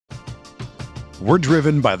We're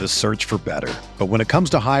driven by the search for better. But when it comes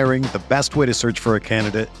to hiring, the best way to search for a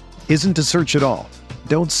candidate isn't to search at all.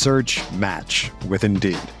 Don't search, match with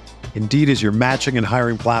Indeed. Indeed is your matching and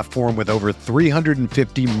hiring platform with over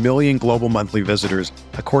 350 million global monthly visitors,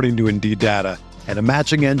 according to Indeed data, and a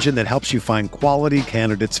matching engine that helps you find quality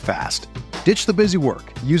candidates fast. Ditch the busy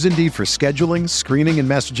work. Use Indeed for scheduling, screening, and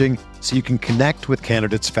messaging so you can connect with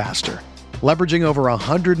candidates faster. Leveraging over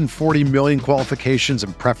 140 million qualifications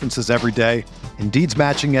and preferences every day, Indeed's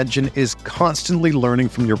matching engine is constantly learning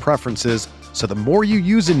from your preferences, so the more you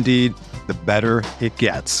use Indeed, the better it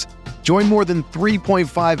gets. Join more than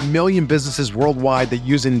 3.5 million businesses worldwide that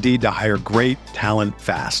use Indeed to hire great talent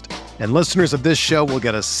fast. And listeners of this show will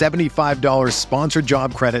get a $75 sponsored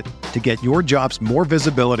job credit to get your jobs more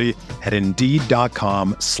visibility at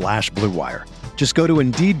Indeed.com/Blue Wire. Just go to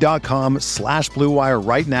Indeed.com/Blue Wire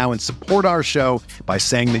right now and support our show by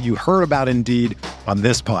saying that you heard about Indeed on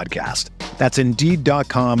this podcast. That's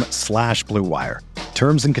Indeed.com/Blue Wire.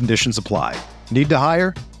 Terms and conditions apply. Need to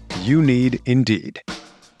hire? You need Indeed.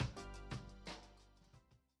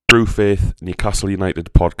 True Faith Newcastle United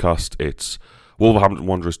podcast. It's Wolverhampton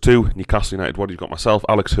Wanderers 2, Newcastle United 1. You've got myself,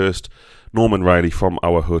 Alex Hurst, Norman Riley from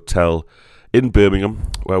our hotel in Birmingham,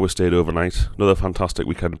 where we stayed overnight. Another fantastic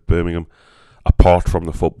weekend in Birmingham, apart from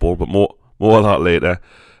the football, but more of that later.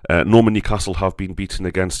 Norman, Newcastle have been beaten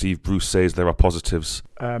again. Steve Bruce says there are positives.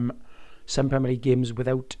 7 Premier League games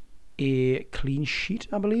without a clean sheet,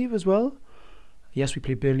 I believe, as well. Yes, we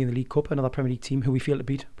played Burnley in the League Cup, another Premier League team who we failed to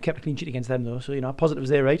beat. We kept a clean sheet against them, though, so, positives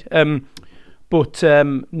there, right? No,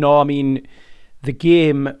 I mean, the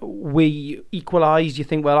game, we equalised. You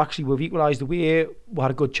think, well, actually, we've equalised away. We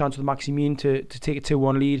had a good chance with Maximin to take a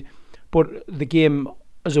 2-1 lead. But the game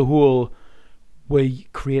as a whole, we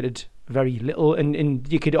created very little. And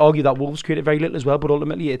you could argue that Wolves created very little as well, but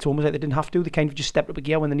ultimately, it's almost like they didn't have to. They kind of just stepped up a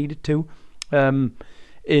gear when they needed to.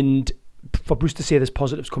 And for Bruce to say there's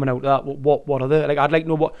positives coming out of that, what are they? Like, I'd like to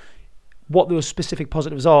know what those specific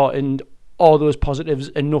positives are, and are those positives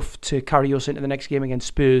enough to carry us into the next game against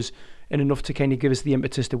Spurs and enough to kind of give us the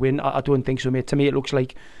impetus to win? I don't think so, mate. To me, it looks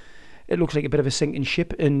like a bit of a sinking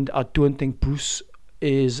ship, and I don't think Bruce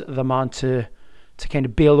is the man to kind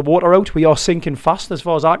of bail the water out. We are sinking fast as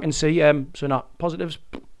far as I can see. Positives.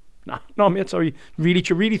 No, mate. Sorry, really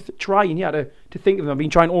trying, to think of them. I've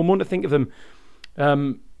been trying all month to think of them.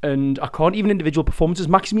 And I can't. Even individual performances.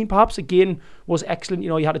 Maximin perhaps again was excellent.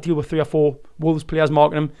 He had to deal with 3 or 4 Wolves players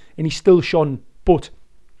marking him, and he still shone. But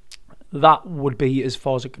that would be as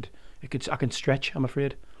far as I can stretch, I'm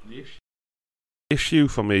afraid. The issue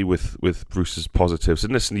for me with Bruce's positives,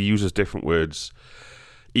 and listen, he uses different words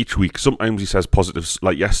each week. Sometimes he says positives,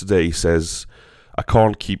 like yesterday he says, I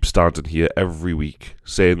can't keep standing here every week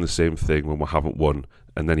saying the same thing when we haven't won,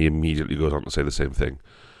 and then he immediately goes on to say the same thing,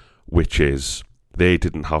 which is, they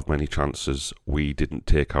didn't have many chances, we didn't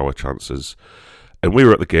take our chances. And we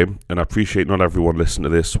were at the game, and I appreciate not everyone listening to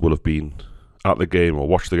this will have been at the game or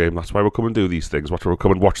watched the game. That's why we'll come and do these things. That's why we'll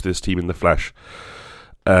come and watch this team in the flesh,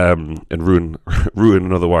 and ruin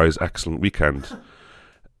an otherwise excellent weekend.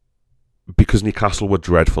 Because Newcastle were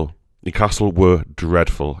dreadful. Newcastle were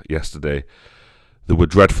dreadful yesterday. They were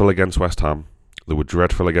dreadful against West Ham. They were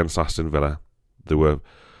dreadful against Aston Villa. They were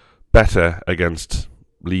better against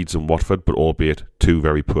Leeds and Watford, but albeit 2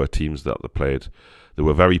 very poor teams that they played. They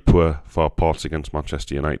were very poor for parts against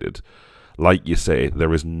Manchester United. Like you say,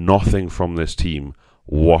 there is nothing from this team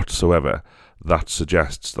whatsoever that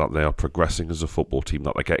suggests that they are progressing as a football team,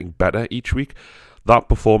 that they're getting better each week. That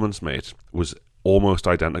performance, mate, was almost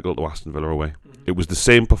identical to Aston Villa away. It was the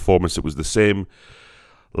same performance, it was the same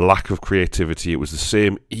lack of creativity, it was the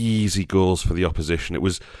same easy goals for the opposition. And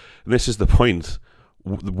this is the point,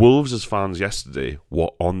 the Wolves as fans yesterday were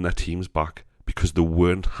on their team's back because they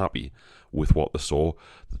weren't happy with what they saw.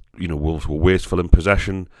 Wolves were wasteful in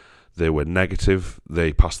possession, they were negative,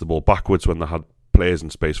 they passed the ball backwards when they had players in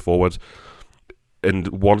space forward. And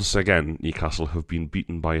once again, Newcastle have been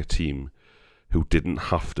beaten by a team who didn't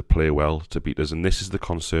have to play well to beat us. And this is the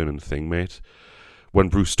concerning thing, mate. When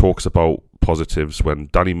Bruce talks about positives, when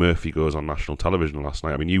Danny Murphy goes on national television last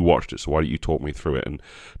night, I mean, you watched it, so why don't you talk me through it and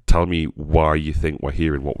tell me why you think we're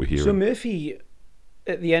hearing what we're hearing? So Murphy,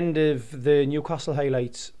 at the end of the Newcastle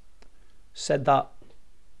highlights, said that,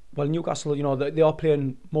 well, Newcastle, they are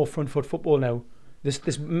playing more front foot football now.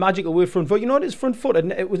 This magical word, front foot. It is front foot.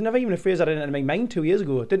 It was never even a phrase that I didn't in my mind 2 years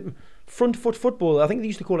ago. Front foot football. I think they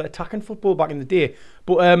used to call it attacking football back in the day,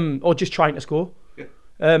 but or just trying to score.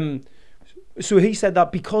 Yeah. So he said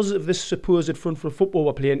that because of this supposed front foot football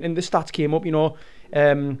we're playing, and the stats came up,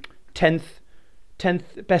 10th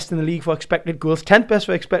 10th best in the league for expected goals. 10th best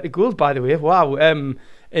for expected goals, by the way. Wow. And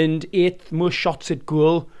 8th most shots at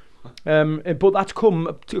goal. But that's come,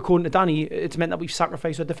 according to Danny, it's meant that we've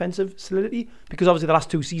sacrificed our defensive solidity, because obviously the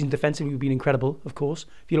last 2 seasons defensively we've been incredible, of course.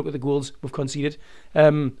 If you look at the goals we've conceded,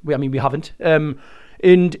 we haven't.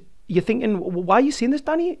 And you're thinking, why are you saying this,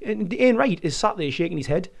 Danny? And Ian Wright is sat there shaking his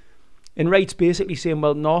head, and Wright's basically saying,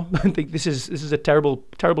 well, no, I think this is a terrible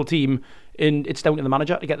team, and it's down to the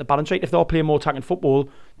manager to get the balance right. If they're playing more attacking football,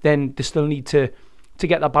 then they still need to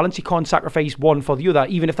get that balance. You can't sacrifice one for the other,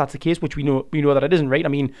 even if that's the case, which we know that it isn't, right? I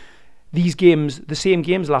mean, these games, the same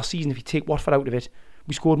games last season, if you take Watford out of it,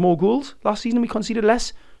 we scored more goals last season and we conceded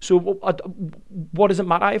less. So what does it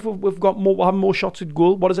matter if we're having more shots at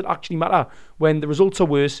goal? What does it actually matter when the results are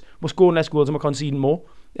worse, we're scoring less goals and we're conceding more?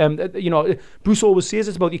 Bruce always says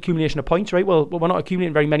it's about the accumulation of points, right? Well, we're not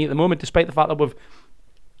accumulating very many at the moment, despite the fact that we've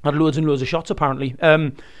had loads and loads of shots, apparently.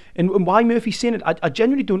 And why Murphy's saying it, I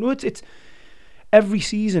genuinely don't know. It's every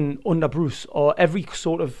season under Bruce, or every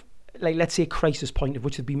sort of, like, let's say, crisis point, of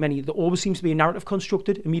which there'd be many, there always seems to be a narrative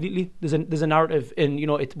constructed immediately. There's a narrative in,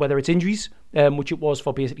 whether it's injuries, which it was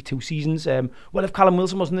for basically 2 seasons. Well, if Callum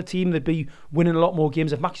Wilson wasn't the team, they'd be winning a lot more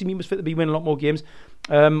games. If Maxime was fit, they'd be winning a lot more games.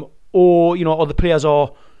 Or the players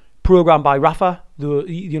are programmed by Rafa.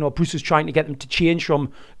 Bruce is trying to get them to change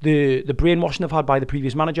from the brainwashing they've had by the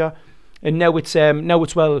previous manager. And now it's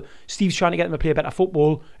well, Steve's trying to get them to play better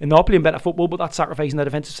football, and they're playing better football, but that's sacrificing their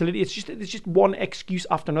defensive solidity. It's just one excuse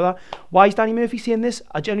after another. Why is Danny Murphy saying this?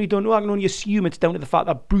 I genuinely don't know. I can only assume it's down to the fact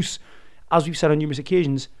that Bruce, as we've said on numerous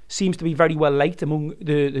occasions, seems to be very well liked among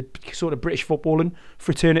the sort of British footballing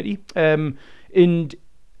fraternity. And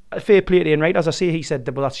fair play to Ian Wright, as I say, he said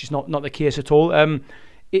that, well, that's just not the case at all.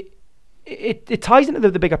 It ties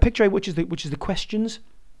into the bigger picture, which is the questions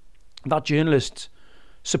that journalists,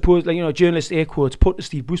 journalists, air quotes, put to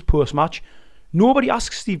Steve Bruce post-match. Nobody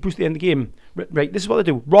asks Steve Bruce at the end of the game, right, this is what they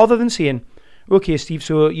do. Rather than saying, okay, Steve,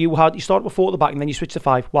 so you started with 4 at the back and then you switched to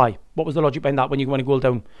 5. Why? What was the logic behind that when you went a goal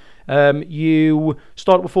down? You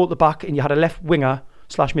started with 4 at the back and you had a left winger /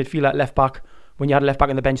 midfielder at left back when you had a left back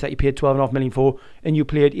on the bench that you paid $12.5 million for, and you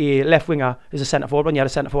played a left winger as a centre forward when you had a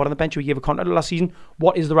centre forward on the bench who you gave a contract last season.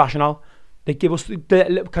 What is the rationale? They give us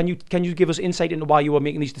can you give us insight into why you were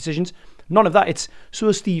making these decisions? None of that. It's,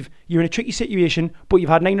 so Steve, you're in a tricky situation, but you've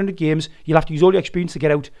had 900 games. You'll have to use all your experience to get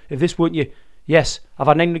out of this, won't you? Yes, I've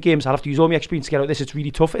had 900 games. I'll have to use all my experience to get out of this. It's really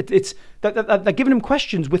tough. They're giving him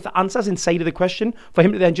questions with the answers inside of the question for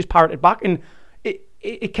him to then just parrot it back, and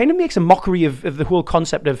it kind of makes a mockery of the whole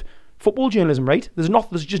concept of football journalism, right?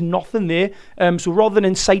 There's just nothing there. So rather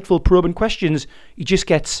than insightful, probing questions, he just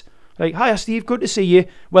gets like, "Hiya, Steve, good to see you.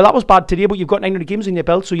 Well, that was bad today, but you've got 900 games in your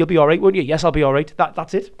belt, so you'll be all right, won't you?" "Yes, I'll be all right."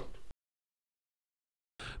 That's it.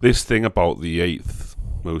 This thing about the 8th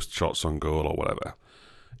most shots on goal or whatever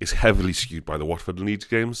is heavily skewed by the Watford and Leeds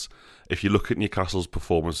games. If you look at Newcastle's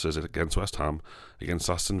performances against West Ham, against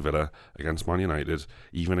Aston Villa, against Man United,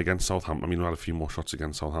 even against Southampton, I mean, we had a few more shots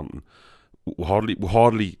against Southampton. We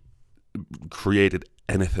hardly created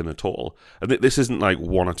anything at all. And this isn't like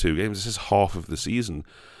 1 or 2 games. This is half of the season.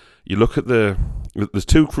 You look at there's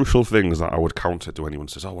 2 crucial things that I would counter to anyone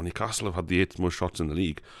who says, "Oh, well, Newcastle have had the 8th most shots in the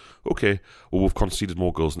league." Okay, well, we've conceded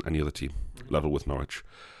more goals than any other team, level with Norwich.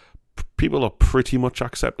 People are pretty much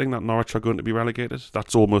accepting that Norwich are going to be relegated.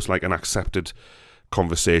 That's almost like an accepted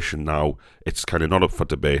conversation now. It's kind of not up for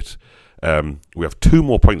debate. We have 2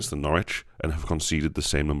 more points than Norwich and have conceded the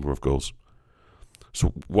same number of goals.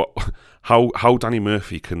 So how Danny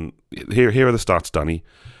Murphy can... Here are the stats, Danny.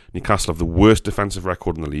 Newcastle have the worst defensive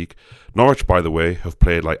record in the league. Norwich, by the way, have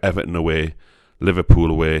played like Everton away,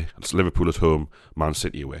 Liverpool away, it's Liverpool at home, Man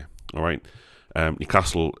City away. All right.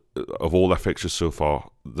 Newcastle, of all their fixtures so far,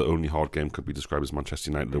 the only hard game could be described as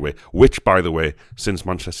Manchester United away, which, by the way, since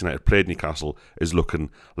Manchester United played Newcastle, is looking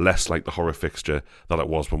less like the horror fixture that it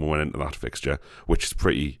was when we went into that fixture, which is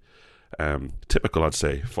pretty typical, I'd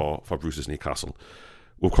say, for Bruce's Newcastle.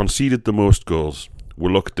 We've conceded the most goals.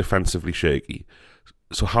 We look defensively shaky.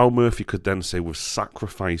 So how Murphy could then say we've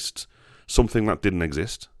sacrificed something that didn't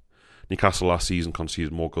exist. Newcastle last season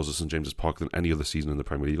conceded more goals at St James's Park than any other season in the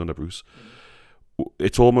Premier League under Bruce.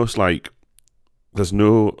 It's almost like there's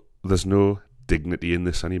no dignity in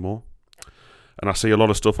this anymore. And I see a lot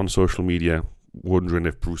of stuff on social media wondering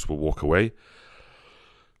if Bruce will walk away.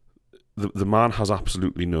 The man has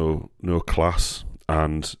absolutely no class,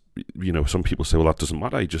 and some people say, well, that doesn't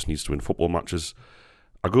matter, he just needs to win football matches.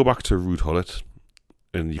 I go back to Ruud Gullit,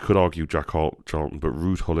 and you could argue Jack Charlton, but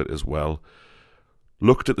Ruud Gullit as well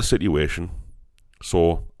looked at the situation,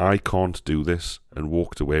 saw I can't do this, and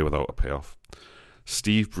walked away without a payoff.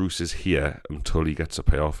 Steve Bruce is here until he gets a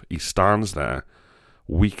payoff. He stands there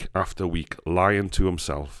week after week, lying to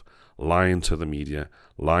himself, lying to the media,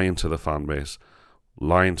 lying to the fan base,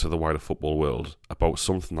 lying to the wider football world about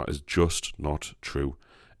something that is just not true.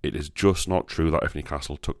 It is just not true that if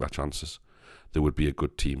Newcastle took their chances, there would be a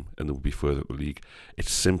good team and they would be further up the league.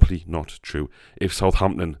 It's simply not true. If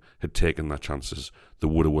Southampton had taken their chances, they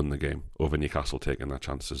would have won the game over Newcastle taking their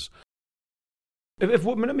chances. If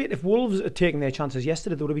Wolves had taken their chances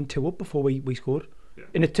yesterday, they would have been 2 up before we scored. Yeah.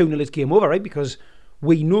 In a 2-0 it's game over, right? Because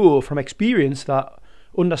we know from experience that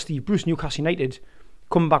under Steve Bruce, Newcastle United,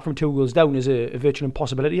 coming back from 2 goals down is a virtual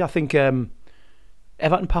impossibility. I think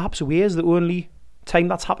Everton perhaps away is the only time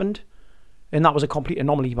that's happened, and that was a complete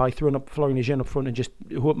anomaly by throwing up Florian Lejeune up front and just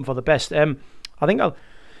hoping for the best. I think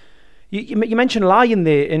you mentioned lying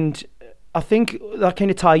there, and I think that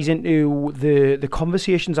kind of ties into the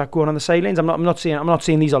conversations that go on the sidelines. I'm not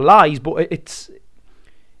saying these are lies, but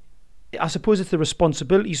I suppose it's the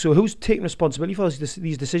responsibility. So who's taking responsibility for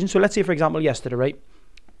these decisions? So let's say, for example, yesterday, right,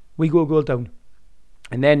 we go a goal down,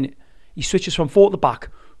 and then he switches from 4 at the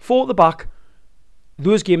back.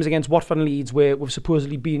 Those games against Watford and Leeds, where we've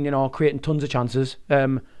supposedly been, creating tons of chances,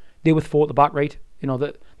 they're with 4 at the back, right?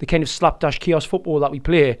 The kind of slapdash chaos football that we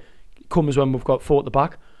play comes when we've got 4 at the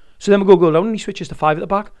back. So then we go goal down and he switches to 5 at the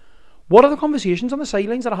back. What are the conversations on the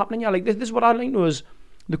sidelines that are happening? Yeah, like this is what I'd like to know is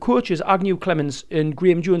the coaches, Agnew, Clemens and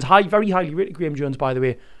Graham Jones, very highly rated Graham Jones, by the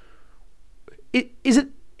way. Is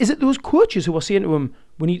it those coaches who are saying to him,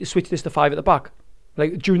 we need to switch this to 5 at the back,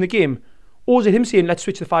 like during the game? Or is it him saying, let's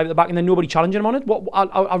switch to 5 at the back and then nobody challenging him on it?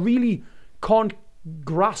 I really can't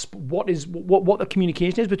grasp what the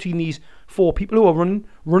communication is between these 4 people who are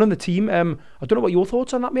running the team. I don't know what your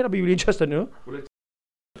thoughts on that, mate. I'd be really interested to know.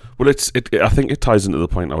 Well, I think it ties into the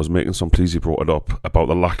point I was making. So I'm pleased you brought it up about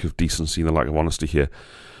the lack of decency and the lack of honesty here.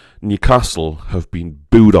 Newcastle have been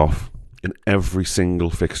booed off in every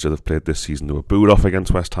single fixture they've played this season. They were booed off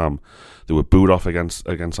against West Ham. They were booed off against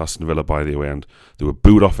Aston Villa by the away end. They were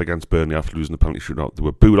booed off against Burnley after losing the penalty shootout. They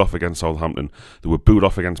were booed off against Southampton. They were booed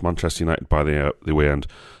off against Manchester United by the away end.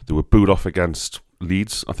 They were booed off against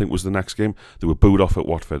Leeds, I think was the next game. They were booed off at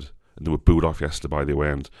Watford. And they were booed off yesterday by the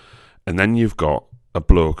away end. And then you've got a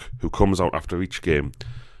bloke who comes out after each game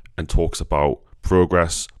and talks about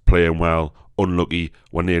progress, playing well, unlucky,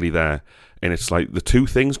 we're nearly there. And it's like the two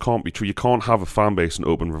things can't be true. You can't have a fan base and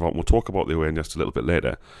open revolt. We'll talk about the away end just a little bit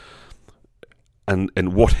later.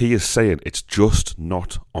 And what he is saying, it's just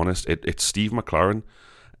not honest. It's Steve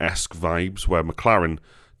McLaren-esque vibes where McLaren,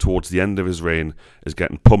 towards the end of his reign, is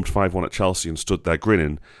getting pumped 5-1 at Chelsea and stood there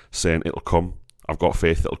grinning, saying, it'll come. I've got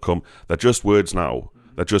faith it'll come. They're just words now.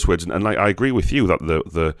 They're just words. And like, I agree with you that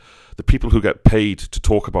the people who get paid to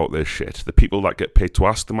talk about this shit, the people that get paid to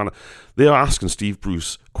ask the man, they are asking Steve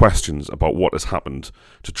Bruce questions about what has happened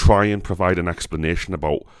to try and provide an explanation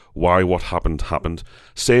about why what happened.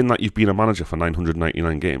 Saying that you've been a manager for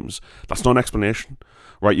 999 games, that's not an explanation,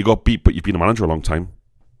 right? You got beat, but you've been a manager a long time.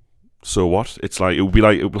 So what? It would be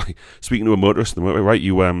like speaking to a motorist in the motorway, right?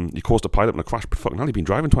 You caused a pileup in a crash, but fucking hell, you've been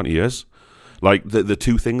driving 20 years. Like, the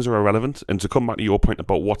two things are irrelevant. And to come back to your point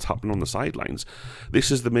about what's happening on the sidelines,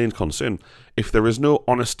 this is the main concern. If there is no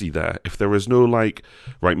honesty there, if there is no, like,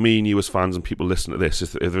 right, me and you as fans and people listen to this,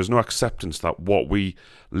 if there is no acceptance that what we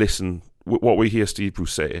hear Steve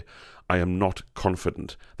Bruce say, I am not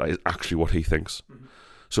confident that is actually what he thinks. Mm-hmm.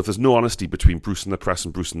 So if there's no honesty between Bruce and the press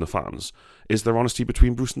and Bruce and the fans, is there honesty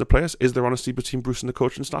between Bruce and the players? Is there honesty between Bruce and the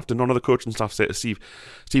coaching staff? Did none of the coaching staff say to Steve,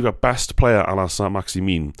 our best player, a la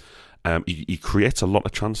Saint-Maximin, he creates a lot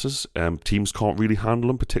of chances. Teams can't really handle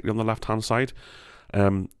him, particularly on the left-hand side.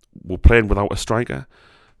 We're playing without a striker.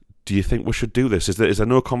 Do you think we should do this? Is there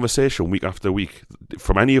no conversation week after week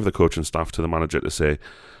from any of the coaching staff to the manager to say,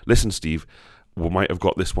 listen, Steve, we might have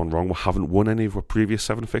got this one wrong. We haven't won any of our previous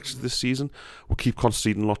 7 fixtures this season. We keep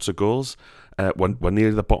conceding lots of goals. We're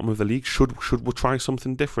near the bottom of the league. Should we try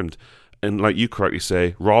something different? And like you correctly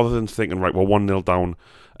say, rather than thinking, right, we're 1-0 down,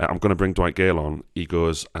 I'm going to bring Dwight Gale on, he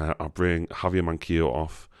goes, I'll bring Javier Manquillo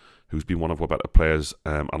off, who's been one of our better players,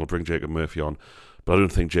 and I'll bring Jacob Murphy on. But I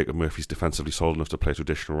don't think Jacob Murphy's defensively solid enough to play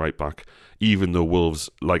traditional right back, even though Wolves,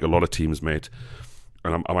 like a lot of teams, mate,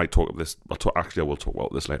 and I might talk about this, I will talk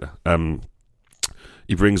about this later.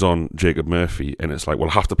 He brings on Jacob Murphy, and it's like, well,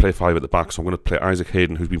 I have to play 5 at the back, so I'm going to play Isaac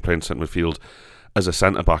Hayden, who's been playing centre midfield, as a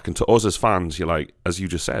centre back. And to us as fans, you're like, as you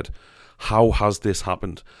just said, how has this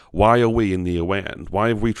happened? Why are we in the away end? Why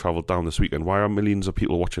have we travelled down this weekend? Why are millions of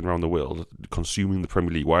people watching around the world consuming the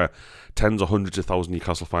Premier League? Why are tens or hundreds of thousands of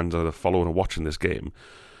Newcastle fans that are following and watching this game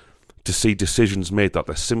to see decisions made that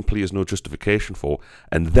there simply is no justification for?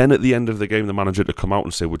 And then at the end of the game, the manager to come out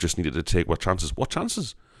and say, we just needed to take our chances. What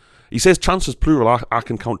chances? He says chances plural. I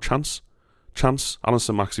can count chance. chance. Alan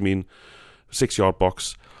Saint-Maximin, 6-yard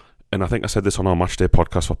box. And I think I said this on our Matchday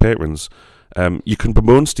podcast for patrons. You can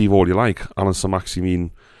bemoan Steve all you like. Alan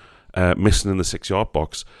Saint-Maximin missing in the 6-yard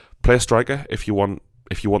box. Play a striker if you want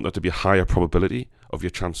there to be a higher probability of your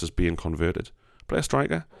chances being converted. Play a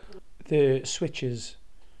striker. The switches,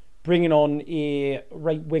 bringing on a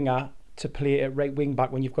right winger to play at right wing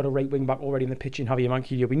back when you've got a right wing back already in the pitch in Javier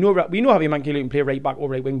Manquillo. We know Javier Manquillo can play right back or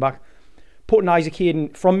right wing back. Putting Isaac Hayden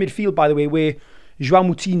from midfield, by the way, where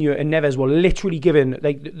João Moutinho and Neves were literally given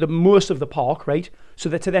like the most of the park, right? So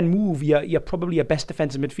that to then move, you're probably your best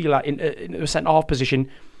defensive midfielder in the centre half position.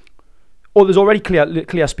 Or there's already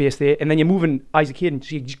clear space there, and then you're moving Isaac Hayden,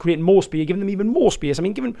 so you're just creating more space, you're giving them even more space. I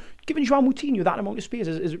mean, giving João Moutinho that amount of space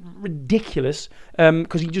is ridiculous,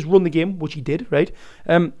 because he just run the game, which he did, right?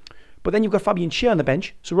 But then you've got Fabian Schär on the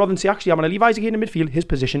bench, so rather than say, actually, I'm going to leave Isaac Hayden in midfield, his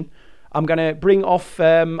position, I'm going to bring off,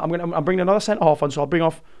 I'm bringing another centre half on, so I'll bring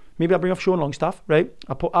off Sean Longstaff, right?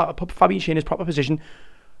 I'll put Fabian Schär in his proper position.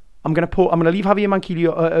 I'm going to leave Javier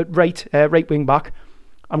Manquillo right wing back.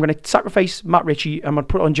 I'm going to sacrifice Matt Ritchie. I'm going to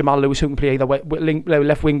put on Jamal Lewis, who can play either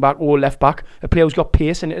left wing back or left back. A player who's got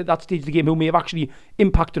pace, and at that stage of the game, who may have actually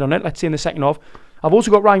impacted on it, let's say in the second half. I've also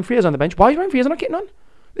got Ryan Fraser on the bench. Why is Ryan Fraser not getting on?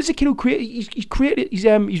 This is a kid who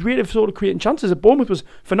he's rated for sort of creating chances. At Bournemouth was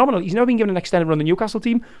phenomenal. He's never been given an extended run on the Newcastle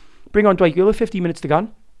team. Bring on Dwight Gilbert, 15 minutes to go.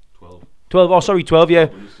 12, yeah.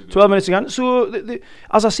 12 minutes to go. So,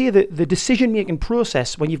 as I say, the decision-making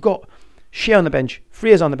process, when you've got Schär on the bench,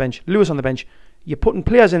 Fraser on the bench, Lewis on the bench, you're putting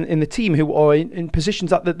players in the team who are in positions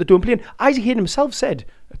that they don't play in. Isaac Hayden himself said,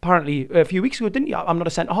 apparently, a few weeks ago, didn't he? I'm not a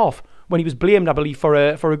centre-half, when he was blamed, I believe, for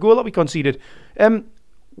a goal that we conceded.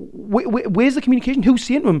 Where's the communication? Who's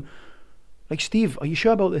saying to him, like, Steve, are you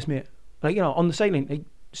sure about this, mate? Like, you know, on the sideline, like,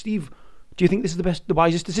 Steve, do you think this is the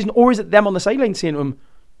wisest decision? Or is it them on the sideline saying to him,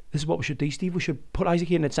 this is what we should do, Steve. We should put Isaac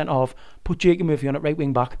Hayden at centre half, put Jacob Murphy on at right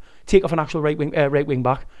wing back, take off an actual right wing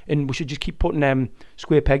back, and we should just keep putting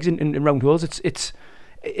square pegs in round holes. It's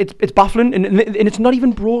baffling, and it's not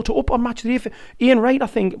even brought up on Match of the Day. Ian Wright, I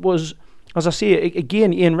think, was, as I say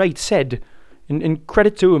again, Ian Wright said, and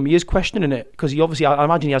credit to him, he is questioning it, because he obviously, I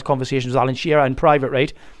imagine he has conversations with Alan Shearer in private,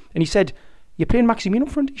 right? And he said, you're playing Maximin up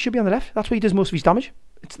front, he should be on the left. That's where he does most of his damage.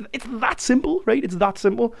 It's that simple, right? It's that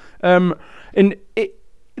simple.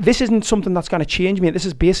 This isn't something that's going to change, mate. This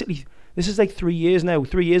is like 3 years now.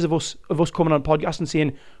 3 years of us coming on podcast and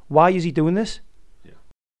saying, why is he doing this? Yeah.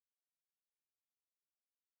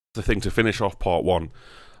 The thing to finish off part one,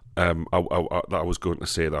 I was going to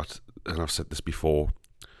say that, and I've said this before.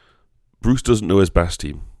 Bruce doesn't know his best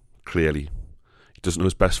team. Clearly, he doesn't know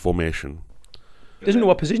his best formation. He doesn't know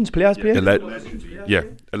what positions players play.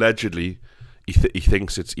 Allegedly, he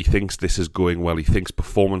thinks this is going well. He thinks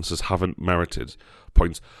performances haven't merited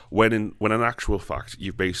points. When in actual fact,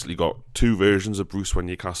 you've basically got two versions of Bruce when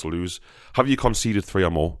Newcastle lose. Have you conceded 3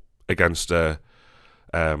 or more against a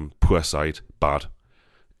poor side? Bad.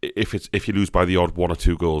 If you lose by the odd 1 or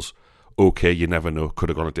 2 goals, okay, you never know. Could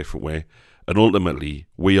have gone a different way. And ultimately,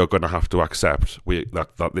 we are going to have to accept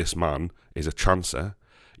that this man is a chancer.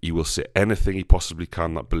 He will say anything he possibly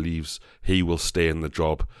can that believes he will stay in the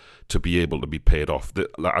job to be able to be paid off.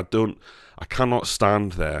 I cannot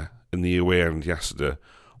stand there in the away end yesterday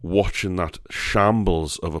watching that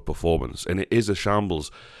shambles of a performance, and it is a shambles.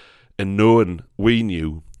 And we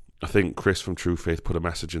knew, I think Chris from True Faith put a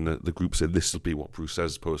message in the group saying this will be what Bruce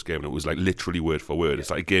says post game, and it was like literally word for word.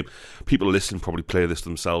 It's like a game. People listening probably play this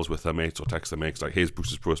themselves with their mates or text their mates like, here's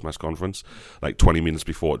Bruce's post match conference, like 20 minutes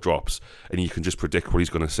before it drops, and you can just predict what he's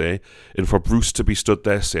going to say. And for Bruce to be stood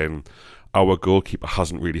there saying, our goalkeeper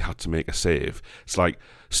hasn't really had to make a save, it's like,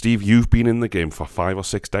 Steve, you've been in the game for 5 or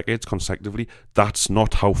 6 decades consecutively. That's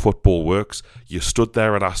not how football works. You stood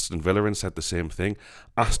there at Aston Villa and said the same thing.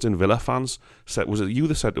 Aston Villa fans said, was it you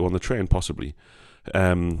that said it on the train possibly,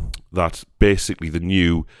 that basically they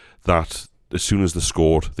knew that as soon as they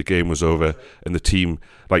scored, the game was over, and the team,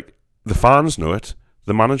 like, the fans know it,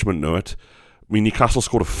 the management know it. I mean, Newcastle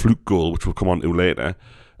scored a fluke goal, which we'll come on to later.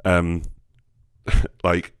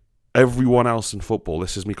 Like, everyone else in football,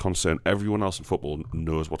 this is me concerned, everyone else in football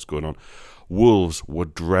knows what's going on. Wolves were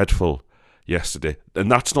dreadful yesterday. And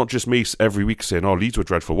that's not just me every week saying, oh, Leeds were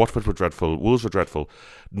dreadful, Watford were dreadful, Wolves were dreadful.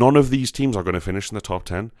 None of these teams are going to finish in the top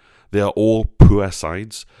 10. They are all poor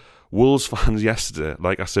sides. Wolves fans yesterday,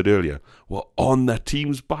 like I said earlier, were on their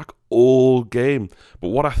team's back all game.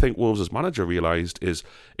 But what I think Wolves' manager realised is,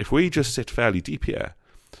 if we just sit fairly deep here,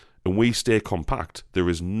 and we stay compact, there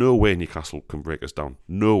is no way Newcastle can break us down.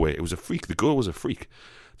 No way. It was a freak. The goal was a freak.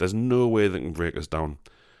 There's no way they can break us down.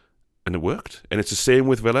 And it worked. And it's the same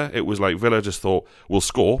with Villa. It was like Villa just thought, we'll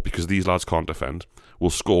score because these lads can't defend.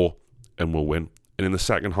 We'll score and we'll win. And in the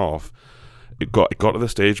second half, it got to the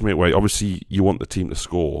stage, mate, where obviously you want the team to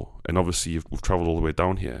score, and obviously we've travelled all the way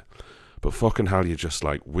down here. But fucking hell, you're just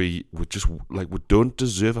like, we don't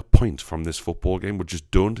deserve a point from this football game. We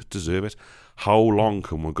just don't deserve it. How long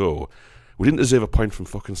can we go? We didn't deserve a point from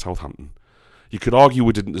fucking Southampton. You could argue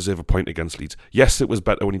we didn't deserve a point against Leeds. Yes, it was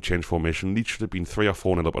better when he changed formation. Leeds should have been 3 or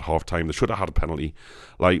 4-0 up at half time. They should have had a penalty.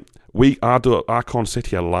 Like, I can't sit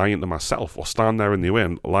here lying to myself or stand there in the way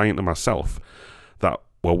and lying to myself that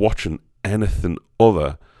we're watching anything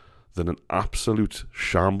other than an absolute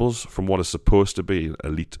shambles from what is supposed to be an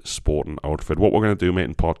elite sporting outfit. What we're going to do, mate,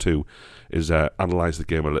 in part 2 is analyse the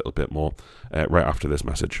game a little bit more right after this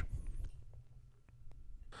message.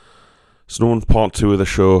 So now in part 2 of the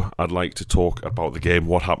show, I'd like to talk about the game,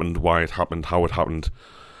 what happened, why it happened, how it happened.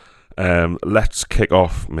 Let's kick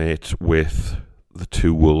off, mate, with the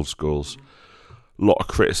 2 Wolves goals. A lot of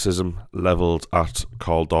criticism levelled at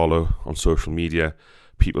Carl Darlow on social media.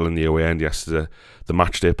 People in the away end yesterday. The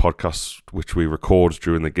Matchday podcast, which we record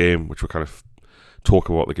during the game, which we kind of talk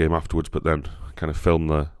about the game afterwards, but then kind of film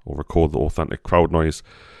or record the authentic crowd noise.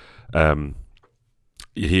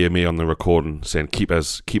 You hear me on the recording saying,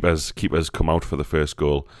 keepers, come out for the first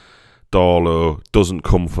goal. Darlow doesn't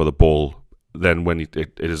come for the ball. Then when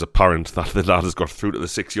it is apparent that the lad has got through to the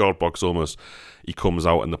 6-yard box almost, he comes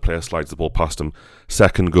out and the player slides the ball past him.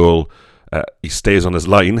 Second goal, he stays on his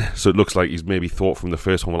line, so it looks like he's maybe thought from the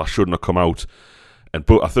first one, well, I shouldn't have come out. And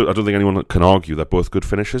I don't think anyone can argue they're both good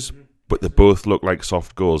finishes, but they both look like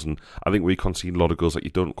soft goals, and I think we concede a lot of goals that you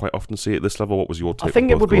don't quite often see at this level. What was your take? I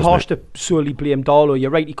think it would be harsh to solely blame Darlow.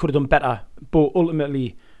 You're right, he could have done better, but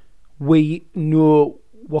ultimately we know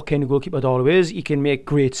what kind of goalkeeper Darlow is. He can make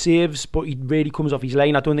great saves, but he really comes off his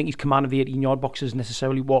line. I don't think his command of the 18-yard box is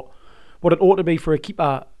necessarily what it ought to be for a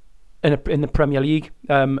keeper in the Premier League.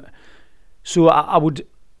 So I would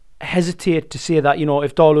hesitate to say that,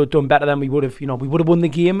 if Darlow had done better, then we would have won the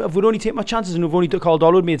game. If we'd only taken our chances and if only called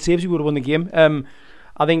Darlow had made saves, we would have won the game.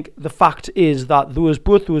 I think the fact is that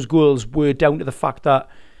both those goals were down to the fact that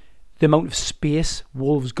the amount of space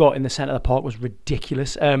Wolves got in the centre of the park was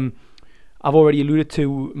ridiculous. I've already alluded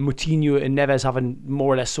to Moutinho and Neves having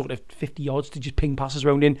more or less sort of 50 yards to just ping passes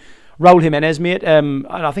around in. Raul Jimenez, mate, and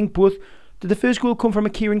I think both. Did the first goal come from a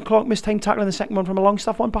Kieran Clark missed time tackle and the second one from a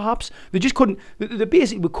Longstaff one, perhaps? They just couldn't. They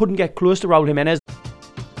basically couldn't get close to Raul Jimenez.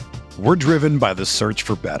 We're driven by the search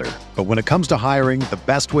for better. But when it comes to hiring, the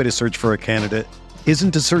best way to search for a candidate isn't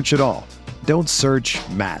to search at all. Don't search,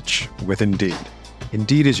 match with Indeed.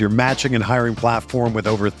 Indeed is your matching and hiring platform with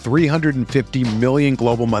over 350 million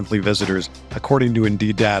global monthly visitors, according to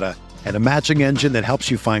Indeed data, and a matching engine that helps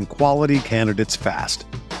you find quality candidates fast.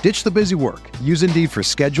 Ditch the busy work. Use Indeed for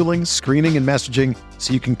scheduling, screening, and messaging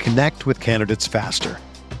so you can connect with candidates faster.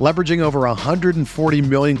 Leveraging over 140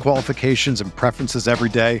 million qualifications and preferences every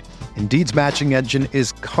day, Indeed's matching engine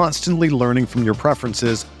is constantly learning from your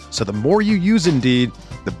preferences, so the more you use Indeed,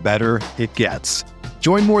 the better it gets.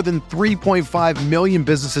 Join more than 3.5 million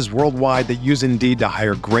businesses worldwide that use Indeed to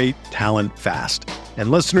hire great talent fast. And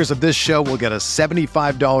listeners of this show will get a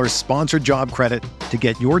 $75 sponsored job credit to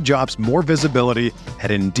get your jobs more visibility at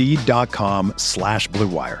Indeed.com/Blue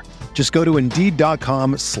Wire. Just go to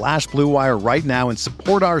Indeed.com/Blue Wire right now and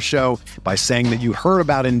support our show by saying that you heard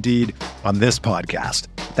about Indeed on this podcast.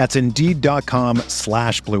 That's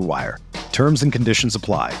Indeed.com/Blue Wire. Terms and conditions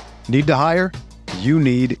apply. Need to hire? You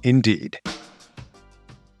need Indeed.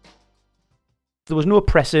 There was no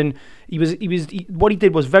pressing. What he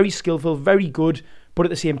did was very skillful, very good, but at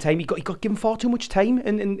the same time, he got given far too much time,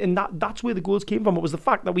 and that's where the goals came from. It was the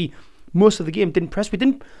fact that we most of the game didn't press. We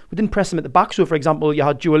didn't press him at the back. So, for example, you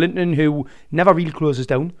had Joe Linton, who never really closes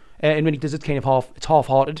down, and when he does, it's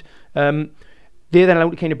half-hearted. They're then allowed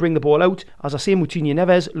to kind of bring the ball out. As I say, Moutinho,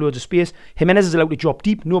 Neves, loads of space. Jimenez is allowed to drop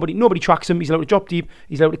deep. Nobody tracks him. He's allowed to drop deep.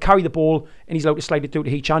 He's allowed to carry the ball, and he's allowed to slide it through to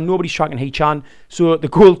Hee-Chan. Nobody's tracking Hee-Chan. So the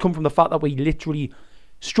goal come from the fact that we literally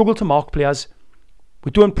struggle to mark players.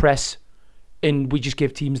 We don't press, and we just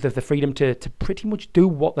give teams the freedom to pretty much do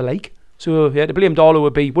what they like. So yeah, to blame Darlow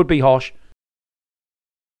would be harsh.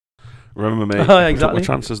 Remember, mate, exactly. We took my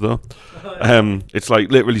chances though. It's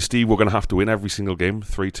like literally, Steve, we're going to have to win every single game,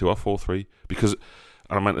 3-2 or 4-3, because,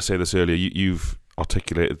 and I meant to say this earlier, you've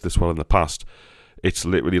articulated this well in the past. It's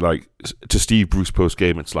literally like, to Steve Bruce post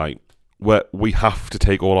game, it's like, we have to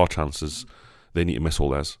take all our chances. They need to miss all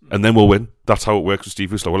theirs, and then we'll win. That's how it works with Steve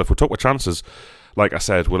Bruce. Like, well, if we took our chances, like I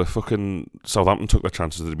said, well, if fucking Southampton took their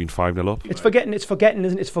chances, they'd have been 5-0 up. It's forgetting,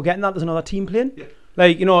 isn't it? It's forgetting that there's another team playing. Yeah.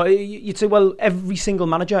 Like, you'd say, well, every single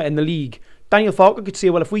manager in the league, Daniel Farke could say,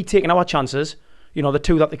 well, if we'd taken our chances, the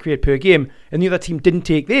 2 that they create per game, and the other team didn't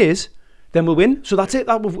take theirs, then we'll win. So that's it.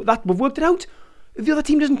 We've worked it out. If the other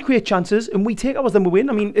team doesn't create chances and we take ours, then we win.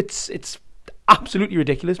 I mean, it's absolutely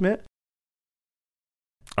ridiculous, mate.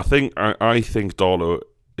 I think Darlow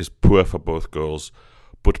is poor for both goals,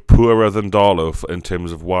 but poorer than Darlow in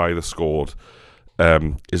terms of why they scored.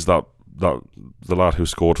 Is that the lad who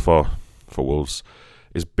scored for Wolves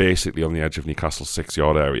is basically on the edge of Newcastle's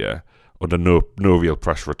 6-yard area under no real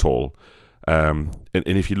pressure at all. And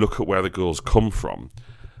if you look at where the goals come from,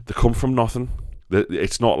 they come from nothing.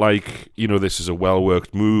 It's not like, this is a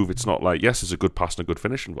well-worked move. It's not like, yes, there's a good pass and a good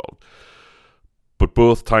finish involved. But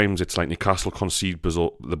both times it's like Newcastle concede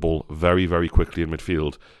the ball very, very quickly in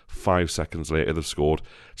midfield. 5 seconds later they've scored.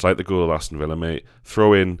 It's like the goal of Aston Villa, mate.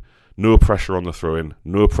 Throw in, no pressure on the throw-in,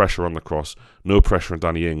 no pressure on the cross, no pressure on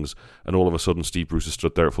Danny Ings, and all of a sudden Steve Bruce has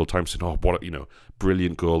stood there at full time saying, "Oh, what a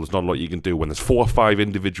brilliant goal! There's not a lot you can do." When there's 4 or 5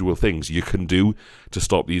 individual things you can do to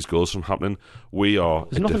stop these goals from happening, we are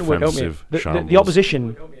a defensive shambles. The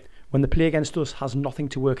opposition, when they play against us, has nothing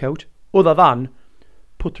to work out other than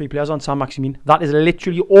put 3 players on Saint-Maximin. That is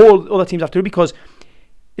literally all other teams have to do, because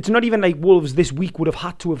it's not even like Wolves this week would have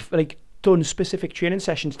had to have done specific training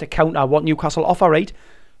sessions to counter what Newcastle offer, right?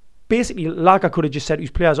 Basically, Laga could have just said to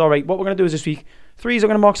his players, all right, what we're going to do is this week, 3s are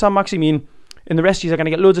going to mark Saint-Maximin, and the rest of you are going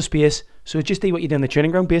to get loads of space, so just do what you do in the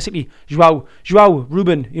training ground, basically. Joao,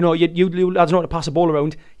 Ruben, you lads know how to pass the ball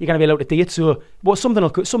around, you're going to be allowed to do it, so something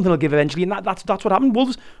will give eventually, and that's what happened.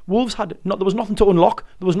 Wolves there was nothing to unlock,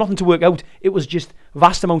 there was nothing to work out, it was just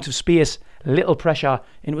vast amounts of space, little pressure,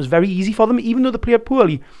 and it was very easy for them, even though they played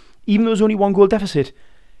poorly, even though there was only 1 goal deficit,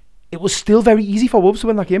 it was still very easy for Wolves to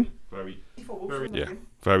win that game.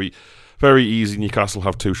 Very, very easy. Newcastle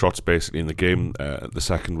have 2 shots basically in the game. The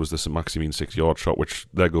second was the Saint-Maximin 6-yard shot, which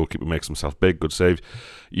their goalkeeper makes himself big. Good save.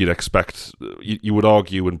 You'd expect, you would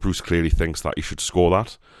argue, and Bruce clearly thinks that he should score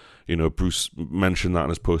that. Bruce mentioned that in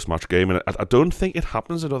his post-match game, and I don't think it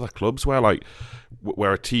happens at other clubs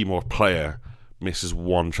where a team or player misses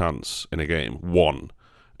 1 chance in a game, 1,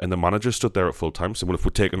 and the manager stood there at full time saying, "Well, if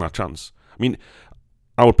we're taking that chance," I mean,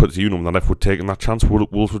 I would put it to you, that if we'd taken that chance,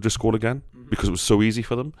 Wolves would just score again because it was so easy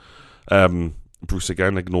for them. Bruce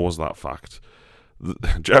again ignores that fact.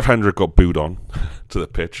 Jeff Hendrick got booed on to the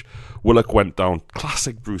pitch. Willock went down.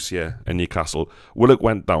 Classic Bruce here in Newcastle. Willock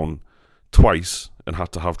went down twice and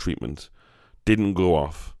had to have treatment. Didn't go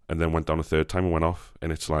off, and then went down a 3rd time and went off.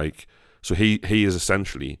 And it's like, so he has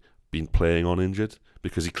essentially been playing on injured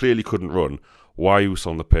because he clearly couldn't run. Why he was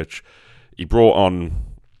on the pitch? He brought on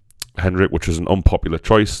Hendrick, which was an unpopular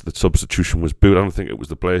choice. The substitution was booed. I don't think it was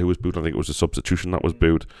the player who was booed. I think it was the substitution that was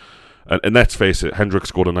booed. And let's face it, Hendrick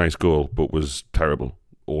scored a nice goal, but was terrible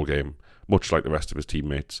all game, much like the rest of his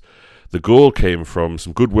teammates. The goal came from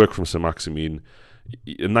some good work from Saint-Maximin,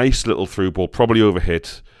 a nice little through ball, probably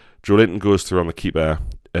overhit. Joe Linton goes through on the keeper,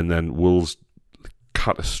 and then Wolves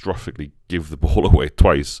catastrophically give the ball away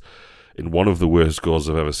twice in one of the worst goals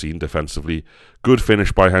I've ever seen defensively. Good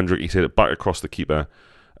finish by Hendrick. He hit it back across the keeper.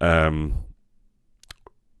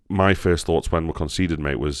 My first thoughts when we conceded,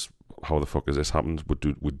 mate, was, how the fuck has this happened?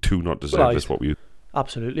 Would two not deserve this? What were you?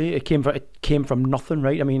 Absolutely, it came from nothing,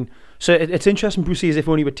 right? I mean, so it's interesting. Bruce says if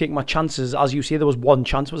only would take my chances, as you say, there was 1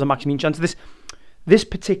 chance, it was a Maximin chance. This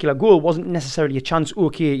particular goal wasn't necessarily a chance.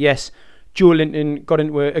 Okay, yes, Joe Linton got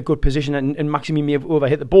into a good position and Maximin may have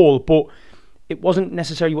overhit the ball, but it wasn't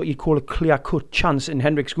necessarily what you'd call a clear-cut chance. And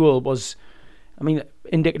Hendrick's goal was, I mean,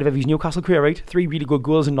 indicative of his Newcastle career, right? 3 really good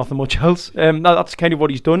goals and nothing much else. That's kind of what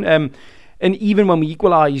he's done. And even when we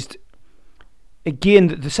equalised, again,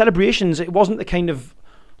 the celebrations, it wasn't the kind of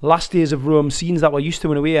last days of Rome scenes that we're used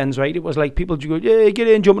to in away ends, right? It was like people go, yeah, get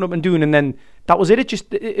in, jumping up and doing, and then that was it.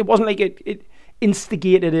 It wasn't like it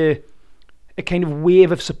instigated a kind of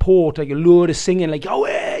wave of support, like a load of singing, like, oh,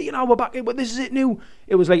 hey, we're back, this is it new.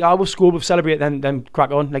 It was like, we've scored, we've celebrated, then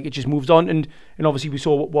crack on, like it just moves on. And obviously we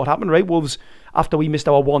saw what happened, right? Wolves, after we missed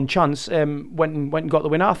our 1 chance, went and got the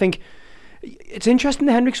winner. I think it's interesting,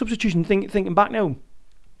 the Hendrick substitution, thinking back now.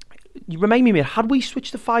 You remind me, mate, had we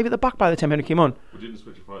switched to 5 at the back by the time Hendrick came on? We didn't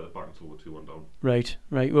switch to 5 at the back until we're 2-1 down. Right,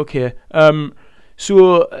 okay.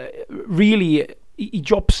 Really, he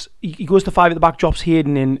goes to 5 at the back, drops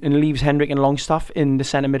Hayden in, and leaves Hendrick and Longstaff in the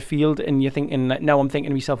centre midfield. And you're thinking, now I'm thinking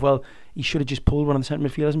to myself, well, he should have just pulled one of the centre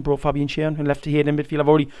midfielders and brought Fabian Schär and left Hayden in midfield.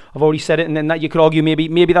 I've already said it, and then that you could argue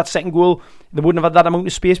maybe that second goal they wouldn't have had that amount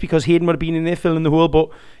of space because Hayden would have been in there filling the hole.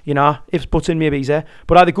 But if butts in, maybe he's there.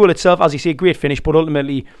 But the goal itself, as you say, great finish, but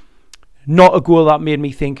ultimately not a goal that made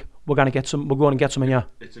me think, we're going and get some in here.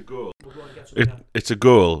 It's a goal. It's a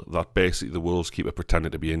goal that basically the Wolves keeper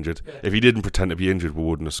pretended to be injured. Yeah. If he didn't pretend to be injured, we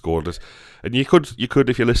wouldn't have scored it. And you could,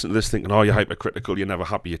 if you listen to this thinking, oh, you're hypercritical, you're never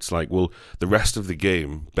happy. It's like, well, the rest of the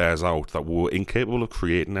game bears out that we were incapable of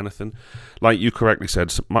creating anything. Like you correctly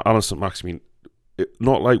said, Alan St-Maximin,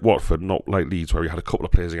 not like Watford, not like Leeds, where he had a couple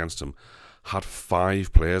of players against him, had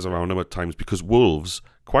 5 players around him at times, because Wolves,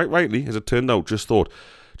 quite rightly, as it turned out, just thought,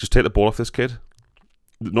 just take the ball off this kid.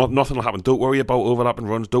 Nothing will happen. Don't worry about overlapping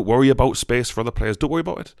runs. Don't worry about space for other players. Don't worry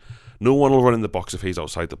about it. No one will run in the box if he's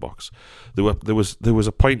outside the box. There was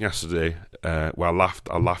a point yesterday where I laughed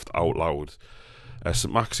out loud.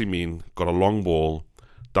 St-Maximin got a long ball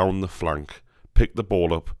down the flank, picked the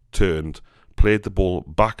ball up, turned, played the ball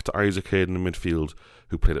back to Isaac Hayden in midfield,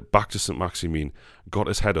 who played it back to St-Maximin, got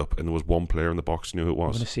his head up, and there was one player in the box. You knew who it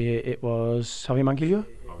was? I'm going to say it was Javier Manquillo.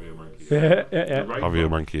 Javier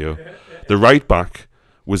Manquillo. The right back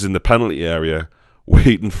was in the penalty area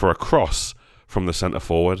waiting for a cross from the centre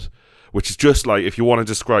forward, which is just like, if you want to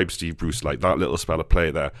describe Steve Bruce, like that little spell of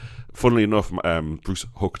play there. Funnily enough, Bruce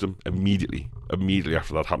hooked him immediately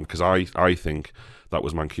after that happened, because I think that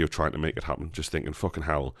was Manquillo trying to make it happen, just thinking, fucking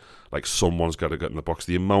hell, like someone's got to get in the box.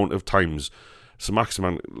 The amount of times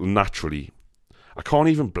St-Maximin naturally, I can't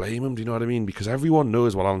even blame him, do you know what I mean? Because everyone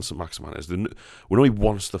knows what Alan St-Maximin is. We know he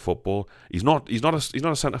wants the football. He's not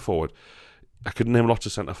a centre forward. I could name lots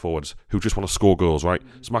of centre forwards who just want to score goals, right?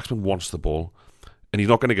 St-Maximin wants the ball, and he's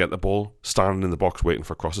not going to get the ball standing in the box waiting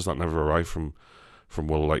for crosses that never arrive from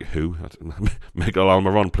well, like who? Miguel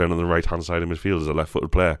Almiron playing on the right hand side of midfield as a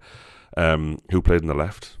left-footed player, who played in the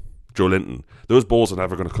left. Joe Linton. Those balls are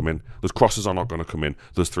never going to come in. Those crosses are not going to come in.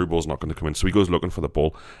 Those through balls are not going to come in. So he goes looking for the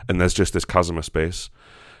ball, and there's just this chasm of space.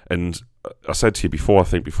 And I said to you before, I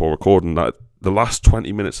think before recording, that the last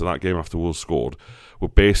 20 minutes of that game after Wolves scored were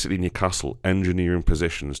basically Newcastle engineering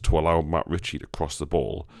positions to allow Matt Ritchie to cross the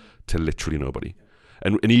ball to literally nobody.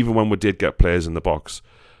 And even when we did get players in the box,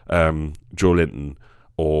 Joe Linton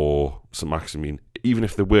or St-Maximin, even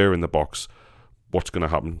if they were in the box, what's going to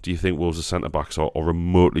happen? Do you think Wolves' centre-backs are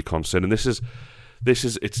remotely concerned? And it's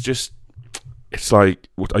like,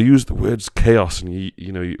 I use the words chaos and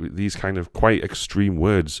you know these kind of quite extreme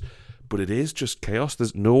words, but it is just chaos.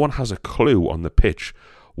 No one has a clue on the pitch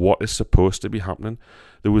what is supposed to be happening.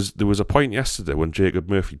 There was a point yesterday when Jacob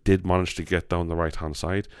Murphy did manage to get down the right hand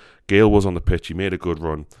side. Gale was on the pitch. He made a good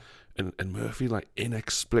run, and Murphy like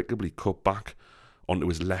inexplicably cut back onto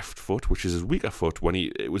his left foot, which is his weaker foot.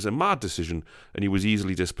 It was a mad decision, and he was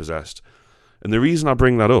easily dispossessed. And the reason I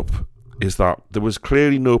bring that up is that there was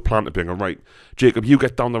clearly no plan to being all right. Jacob, you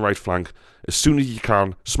get down the right flank as soon as you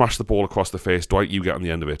can, smash the ball across the face. Dwight, you get on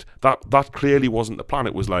the end of it. That clearly wasn't the plan.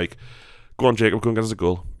 It was like, go on, Jacob, go and get us a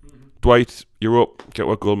goal. Dwight, you're up. Get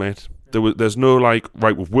a goal, mate. There's no like,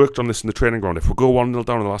 right, we've worked on this in the training ground. If we go 1-0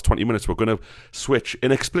 down in the last 20 minutes, we're going to switch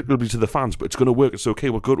inexplicably to the fans, but it's going to work. It's okay.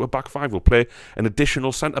 We'll go to a back five. We'll play an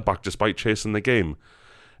additional centre-back despite chasing the game.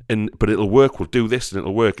 But it'll work. We'll do this and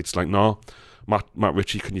it'll work. It's like, no, Matt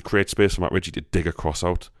Ritchie, can you create space for Matt Ritchie to dig a cross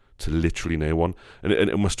out to literally no one?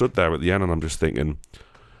 And we stood there at the end and I'm just thinking,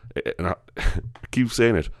 and I keep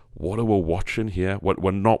saying it, what are we watching here?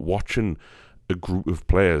 We're not watching a group of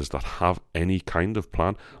players that have any kind of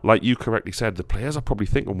plan. Like you correctly said, the players are probably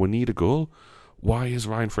thinking, we need a goal. Why is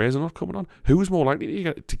Ryan Fraser not coming on? Who's more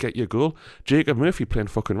likely to get your goal? Jacob Murphy playing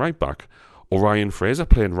fucking right back, or Ryan Fraser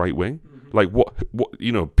playing right wing? Like what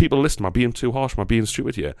you know, people listen, am I being too harsh? Am I being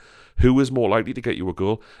stupid here? Who is more likely to get you a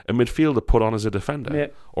goal? A midfielder put on as a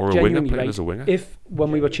defender, or a winger playing as a winger? If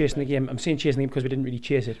when we were chasing the game, I'm saying chasing the game because we didn't really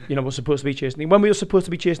chase it. You know, we're supposed to be chasing the game. When we were supposed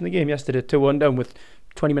to be chasing the game yesterday, 2-1 down with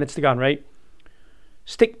 20 minutes to go on, right?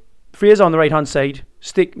 Stick Fraser on the right hand side,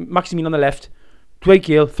 stick Maximin on the left, Dwight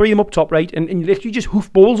Gale, 3 of them up top, right, and literally just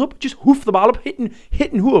hoof balls up, just hoof the ball up,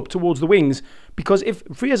 hitting who up towards the wings, because if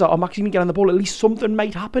Fraser or Maximin get on the ball, at least something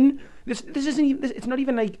might happen. This isn't even, it's not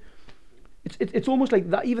even like, it's almost like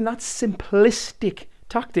that, even that simplistic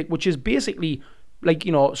tactic, which is basically like,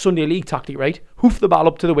 you know, Sunday League tactic, right? Hoof the ball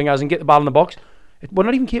up to the wingers and get the ball in the box. We're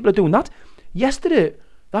not even capable of doing that. Yesterday,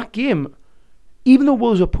 that game, even though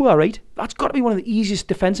Wolves were poor, right, that's got to be one of the easiest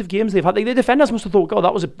defensive games they've had. Like, the defenders must have thought, God,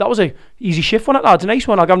 that was a easy shift, wasn't it, lads? A nice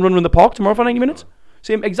one. I'll go and run around the park tomorrow for 90 minutes.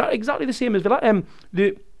 Same, exactly the same as Villa.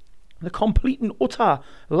 The complete and utter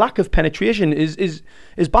lack of penetration is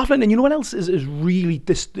baffling. And you know what else is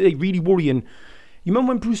really worrying? You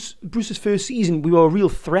remember when Bruce's first season, we were a real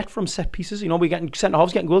threat from set pieces. You know, we were getting centre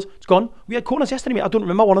halves, getting goals. It's gone. We had corners yesterday, mate. I don't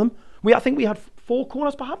remember one of them. I think we had 4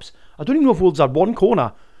 corners, perhaps. I don't even know if Wolves had 1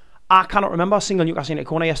 corner. I cannot remember a single Newcastle United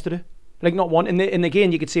corner yesterday. Like, not one. In the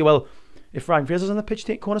game, you could say, well, if Ryan Fraser's on the pitch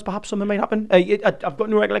taking corners, perhaps something might happen. I've got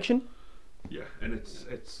no recollection.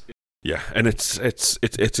 Yeah, and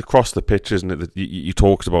it's across the pitch, isn't it? That you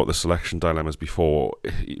talked about the selection dilemmas before.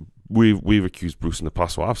 We've accused Bruce in the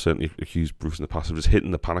past. Well, I've certainly accused Bruce in the past of just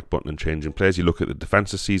hitting the panic button and changing players. You look at the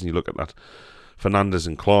defensive season, you look at that Fernandes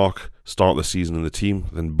and Clark start the season in the team,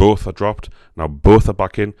 then both are dropped. Now both are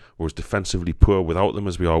back in. We're as defensively poor without them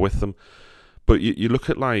as we are with them. But you look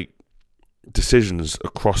at like decisions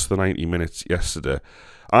across the 90 minutes yesterday.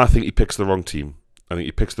 I think he picks the wrong team. I think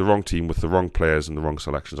he picks the wrong team with the wrong players and the wrong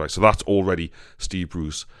selections. Right, so that's already Steve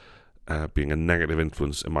Bruce being a negative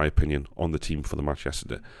influence, in my opinion, on the team for the match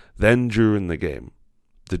yesterday. Then during the game,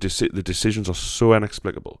 the decisions are so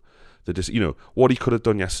inexplicable. What he could have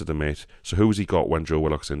done yesterday, mate. So who's he got when Joe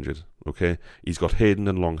Willock's injured? Okay, he's got Hayden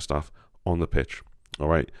and Longstaff on the pitch. All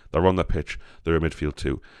right, they're on the pitch. They're in midfield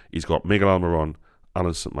too. He's got Miguel Almiron,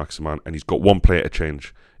 Alan St. Maximin, and he's got one player to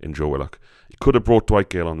change in Joe Willock. He could have brought Dwight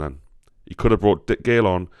Gale on then. He could have brought Gale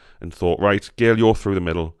on and thought, right, Gale, you're through the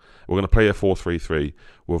middle. We're going to play a 4-3-3.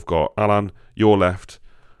 We've got Alan, you're left.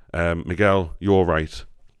 Miguel, you're right.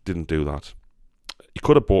 Didn't do that. He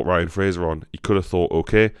could have brought Ryan Fraser on. He could have thought,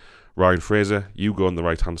 okay, Ryan Fraser, you go on the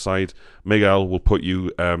right-hand side. Miguel will put you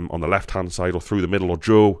on the left-hand side or through the middle, or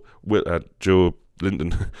Joe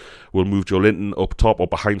Linton will move Joe Linton up top or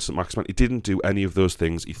behind St. Maximin. He didn't do any of those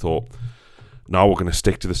things. He thought, now we're going to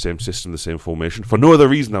stick to the same system, the same formation, for no other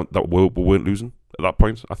reason that we weren't losing at that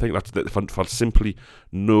point. I think that's for simply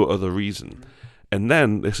no other reason. And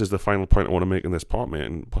then, this is the final point I want to make in this part, mate,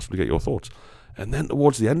 and possibly get your thoughts. And then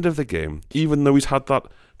towards the end of the game, even though he's had that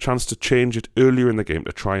chance to change it earlier in the game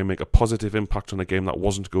to try and make a positive impact on a game that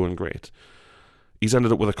wasn't going great, he's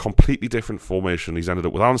ended up with a completely different formation. He's ended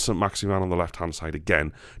up with Alan St. Maximin on the left-hand side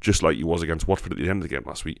again, just like he was against Watford at the end of the game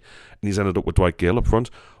last week. And he's ended up with Dwight Gale up front.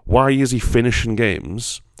 Why is he finishing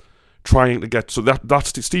games trying to get... So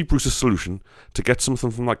that's Steve Bruce's solution to get something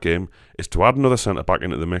from that game, is to add another centre-back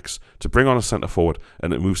into the mix, to bring on a centre-forward,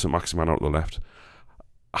 and to move St. Maximin out to the left.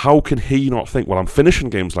 How can he not think, well, I'm finishing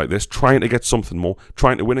games like this, trying to get something more,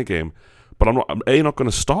 trying to win a game, but I'm not going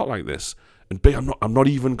to start like this, and B, I'm not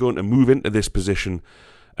even going to move into this position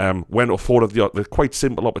when afforded the quite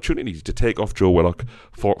simple opportunity to take off Joe Willock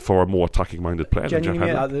for a more attacking-minded player.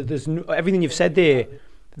 Genuinely, there's everything you've said there,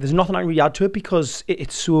 there's nothing I can really add to it, because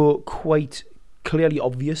it's so quite clearly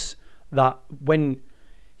obvious that when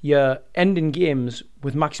you're ending games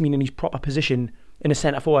with Maximin in his proper position, in a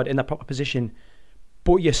centre-forward in that proper position,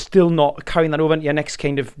 but you're still not carrying that over into your next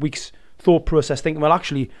kind of week's thought process, thinking, well,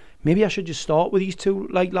 actually, maybe I should just start with these two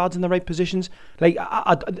lads in the right positions.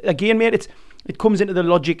 Again, mate, it comes into the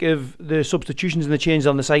logic of the substitutions and the changes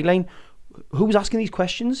on the sideline. Who's asking these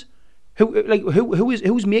questions?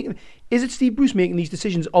 Who's making? Is it Steve Bruce making these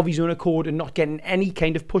decisions of his own accord and not getting any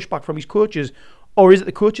kind of pushback from his coaches, or is it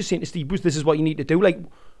the coaches saying to Steve Bruce, "This is what you need to do"?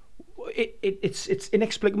 It's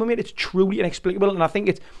inexplicable, mate. It's truly inexplicable, and I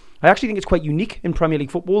actually think it's quite unique in Premier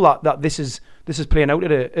League football that this is playing out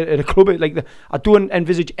at a club I don't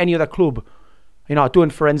envisage any other club. I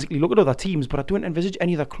don't forensically look at other teams, but I don't envisage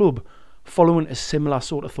any other club following a similar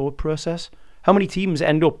sort of thought process. How many teams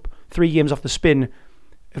end up 3 games off the spin,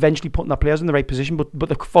 eventually putting their players in the right position, but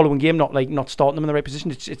the following game not starting them in the right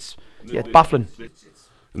position? It's baffling.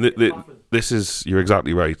 This is, you're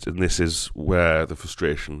exactly right, and this is where the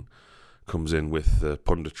frustration comes in with the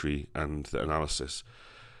punditry and the analysis.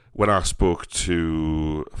 When I spoke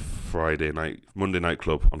to Monday Night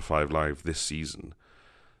Club on 5 Live this season,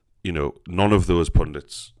 none of those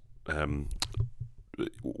pundits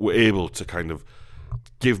were able to kind of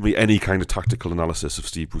give me any kind of tactical analysis of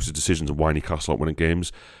Steve Bruce's decisions and why Newcastle aren't winning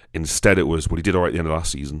games. Instead, it was, well, he did all right at the end of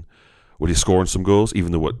last season. Well, he's scoring some goals,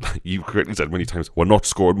 even though what you correctly said many times, we're not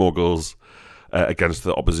scoring more goals against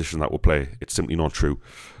the opposition that will play. It's simply not true.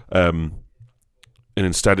 And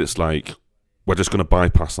instead, it's like, we're just going to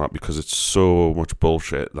bypass that because it's so much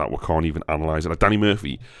bullshit that we can't even analyse it. Like, Danny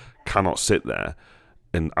Murphy cannot sit there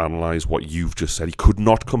and analyse what you've just said. He could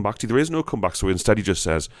not come back to you. There is no comeback. So instead he just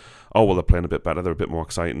says, oh, well, they're playing a bit better. They're a bit more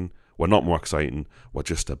exciting. We're not more exciting. We're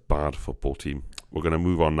just a bad football team. We're going to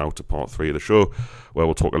move on now to part 3 of the show, where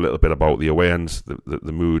we'll talk a little bit about the away end,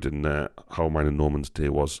 the mood, and how mine and Norman's day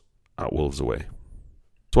was at Wolves away.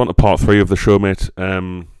 So on to part 3 of the show, mate.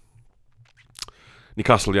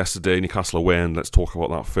 Newcastle yesterday, Newcastle away end. Let's talk about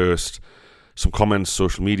that first. Some comments,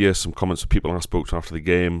 social media, some comments of people I spoke to after the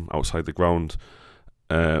game, outside the ground.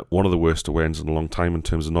 One of the worst away ends in a long time in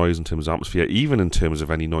terms of noise, in terms of atmosphere, even in terms of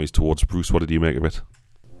any noise towards Bruce. What did you make of it?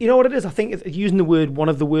 You know what it is? I think using the word one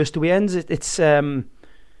of the worst away ends, it kind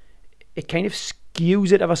of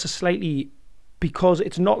skews it ever so slightly, because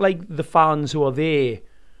it's not like the fans who are there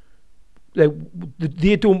like,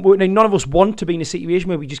 they don't. Like, none of us want to be in a situation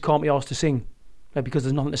where we just can't be asked to sing, right? Because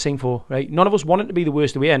there's nothing to sing for, right? None of us want it to be the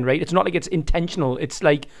worst away end, right? It's not like it's intentional. It's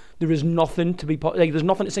like there is nothing to be like. There's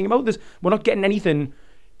nothing to sing about. We're not getting anything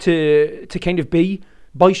to kind of be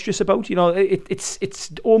boisterous about. You know,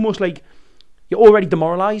 it's almost like you're already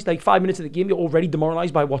demoralised. Like 5 minutes of the game, you're already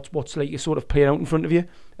demoralised by what's like you're sort of playing out in front of you.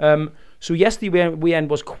 So yes, the away end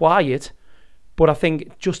was quiet. But I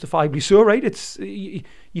think justifiably so, right? It's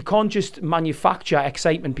you can't just manufacture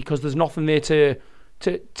excitement because there's nothing there to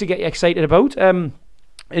get you excited about.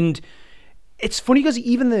 And it's funny because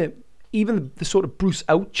even the sort of Bruce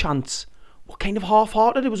out chants were kind of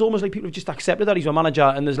half-hearted. It was almost like people have just accepted that he's a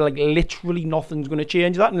manager, and there's like literally nothing's going to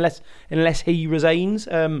change that unless he resigns.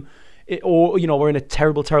 Or you know, we're in a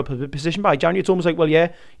terrible position by January. It's almost like, well,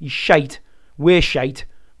 yeah, he's shite. We're shite.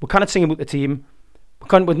 We can't sing about the team.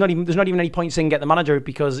 There's not even any point saying get the manager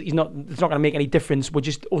because it's not going to make any difference. We're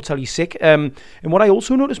just utterly sick. And what I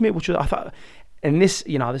also noticed, mate, which I thought, and this,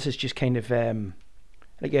 you know, this is just kind of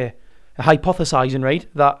like a hypothesising, right?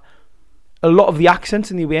 That a lot of the accents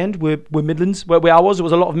in the away end were Midlands. Where I was, there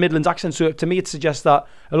was a lot of Midlands accents. So to me, it suggests that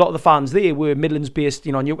a lot of the fans there were Midlands-based,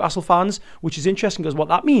 you know, Newcastle fans, which is interesting because what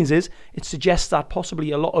that means is it suggests that possibly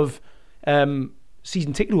a lot of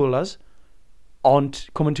season ticket holders aren't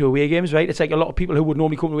coming to away games, right? It's like a lot of people who would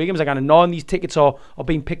normally come to away games are going, no, and these tickets are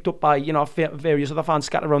being picked up by, you know, various other fans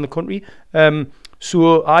scattered around the country. So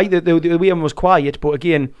the away end was quiet, but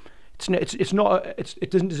again, it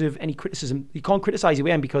doesn't deserve any criticism. You can't criticise the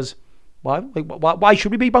away end because why? Like, why should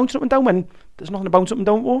we be bouncing up and down when there's nothing to bounce up and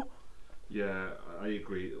down for? Yeah, I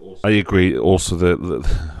agree. Also,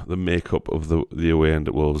 the makeup of the away end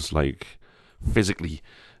was like physically.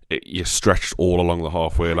 You're stretched all along the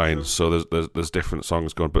halfway line, so there's different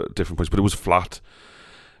songs going, but different points. But it was flat,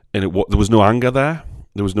 and there was no anger there.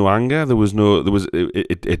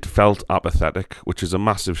 It felt apathetic, which is a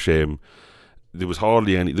massive shame. There was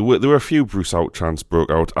hardly any. There were a few Bruce out chants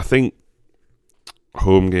broke out. I think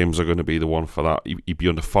home games are going to be the one for that. He'd be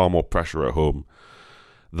under far more pressure at home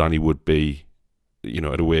than he would be, you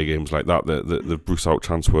know, at away games like that. The Bruce out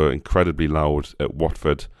chants were incredibly loud at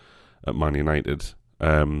Watford, at Man United.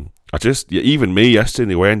 Even me yesterday in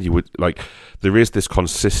the away end, you would like, there is this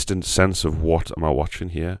consistent sense of what am I watching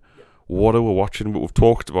here? What are we watching? But we've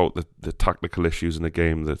talked about the tactical issues in the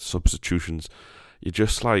game, the substitutions. You're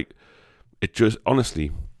just like, it just honestly,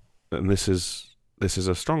 and this is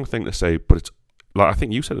a strong thing to say, but it's like I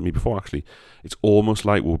think you said to me before. Actually, it's almost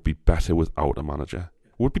like we'd be better without a manager.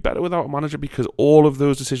 We'd be better without a manager because all of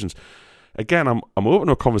those decisions. Again, I'm open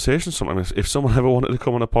to a conversation. Sometimes if someone ever wanted to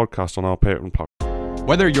come on a podcast on our Patreon platform.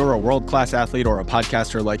 Whether you're a world-class athlete or a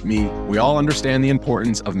podcaster like me, we all understand the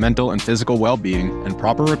importance of mental and physical well-being and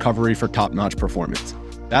proper recovery for top-notch performance.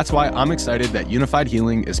 That's why I'm excited that Unified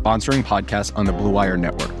Healing is sponsoring podcasts on the Blue Wire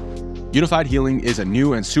Network. Unified Healing is a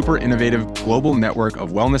new and super innovative global network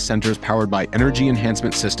of wellness centers powered by Energy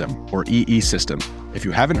Enhancement System, or EE System. If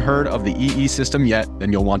you haven't heard of the EE System yet,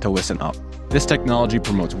 then you'll want to listen up. This technology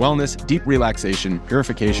promotes wellness, deep relaxation,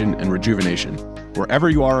 purification, and rejuvenation. Wherever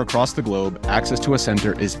you are across the globe, access to a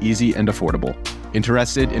center is easy and affordable.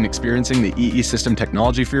 Interested in experiencing the EE System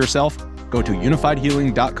technology for yourself? Go to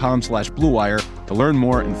unifiedhealing.com/bluewire to learn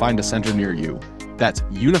more and find a center near you. That's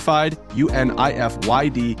unified,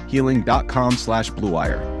 UNIFYD,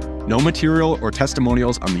 healing.com/bluewire. No material or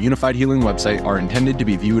testimonials on the Unified Healing website are intended to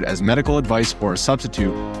be viewed as medical advice or a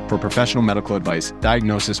substitute for professional medical advice,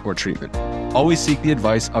 diagnosis, or treatment. Always seek the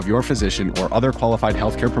advice of your physician or other qualified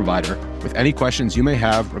healthcare provider with any questions you may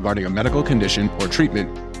have regarding a medical condition or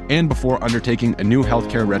treatment and before undertaking a new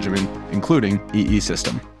healthcare regimen, including EE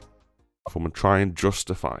System. And try and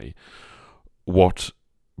justify what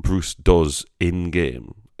Bruce does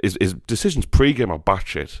in-game. His decisions pre-game are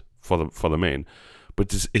batshit for the main,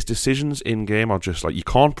 but his decisions in-game are just like, you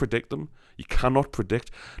can't predict them. You cannot predict.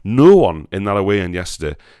 No one in that away end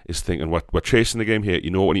yesterday is thinking, we're chasing the game here. You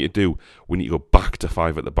know what we need to do? We need to go back to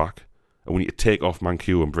 5 at the back. And we need to take off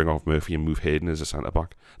Mankiw and bring off Murphy and move Hayden as a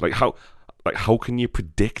centre-back. How can you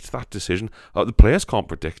predict that decision? The players can't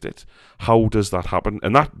predict it. How does that happen?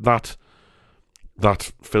 And that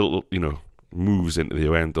Phil, you know, moves into the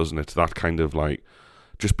away end, doesn't it? That kind of like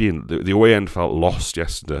just being the away end felt lost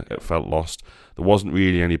yesterday. It felt lost. There wasn't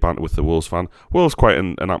really any banter with the Wolves fan. Wolves quite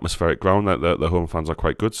an atmospheric ground. That the home fans are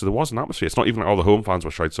quite good, so there was an atmosphere. It's not even like all the home fans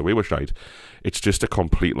were shite, so we were shite. It's just a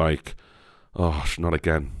complete like, oh, not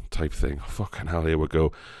again type thing. Fucking hell, here we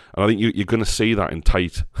go. And I think you're going to see that in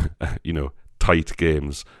tight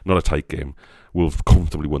games. Not a tight game. Wolves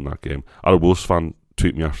comfortably won that game. I had a Wolves fan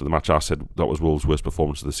tweeted me after the match. I said that was Wolves' worst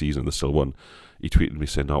performance of the season, and they still won. He tweeted me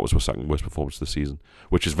saying, no, it was my second worst performance of the season,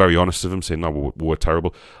 which is very honest of him, saying, no, we're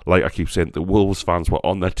terrible. Like I keep saying, the Wolves fans were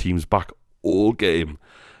on their team's back all game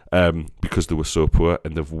because they were so poor,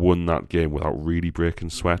 and they've won that game without really breaking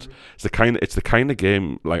sweat. It's the kind of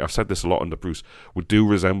game, like I've said this a lot under Bruce, we do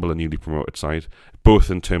resemble a newly promoted side,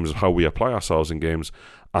 both in terms of how we apply ourselves in games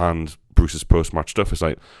and Bruce's post-match stuff. It's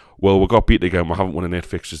like, well, we got beat again, we haven't won in 8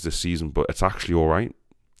 fixtures this season, but it's actually all right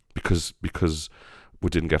because we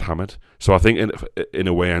didn't get hammered. So I think in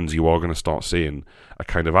a way, ends you are going to start seeing a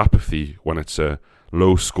kind of apathy when it's a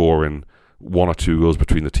low-scoring 1 or 2 goals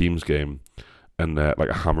between the teams game, and like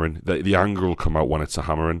a hammering. The anger will come out when it's a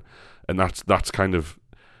hammering, and that's kind of.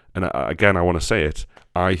 And again, I want to say it.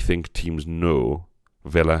 I think teams know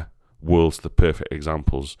Villa, Wolves, the perfect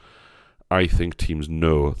examples. I think teams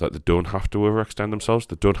know that they don't have to overextend themselves.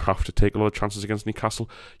 They don't have to take a lot of chances against Newcastle.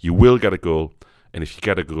 You will get a goal, and if you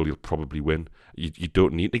get a goal, you'll probably win. You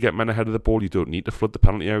don't need to get men ahead of the ball. You don't need to flood the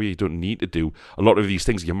penalty area. You don't need to do a lot of these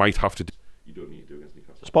things you might have to do. You don't need to do against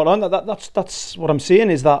Newcastle. Spot on. That's what I'm saying,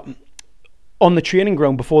 is that on the training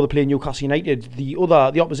ground before they play Newcastle United, the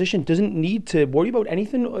opposition doesn't need to worry about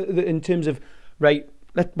anything in terms of, right,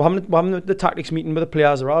 we're having the tactics meeting with the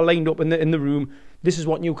players. They're all lined up in the room. This is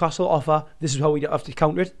what Newcastle offer. This is how we have to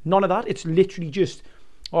counter it. None of that. It's literally just,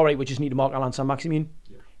 all right, we just need to mark Alan Saint-Maximin.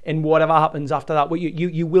 Yeah. And whatever happens after that,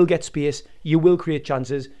 you will get space. You will create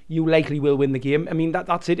chances. You likely will win the game. I mean,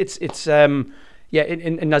 that's it. It's yeah,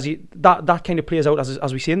 and as that kind of plays out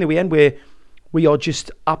as we say in the weekend, where we are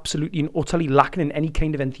just absolutely and utterly lacking in any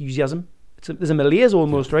kind of enthusiasm. There's a malaise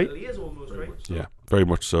almost, right? Yeah, very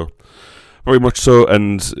much so. Very much so.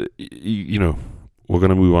 And, you know, we're going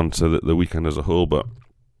to move on to the weekend as a whole, but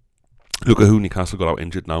look at who Newcastle got out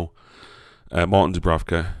injured now. Martin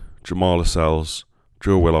Dubravka, Jamal Lascelles,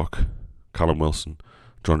 Joe Willock, Callum Wilson,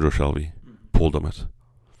 John Joe Shelby, Paul Dummett.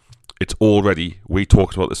 It's already, we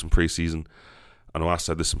talked about this in pre-season. I know I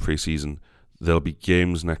said this in pre-season. There'll be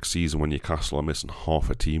games next season when Newcastle are missing half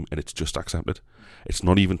a team, and it's just accepted. It's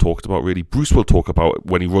not even talked about, really. Bruce will talk about it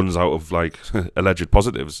when he runs out of, like, alleged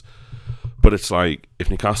positives. But it's like, if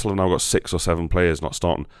Newcastle have now got 6 or 7 players not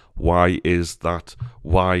starting, why is that?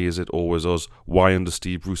 Why is it always us? Why under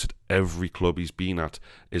Steve Bruce at every club he's been at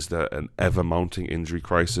is there an ever-mounting injury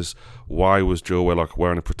crisis? Why was Joe Willock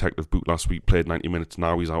wearing a protective boot last week, played 90 minutes,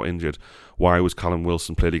 now he's out injured? Why was Callum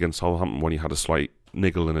Wilson played against Southampton when he had a slight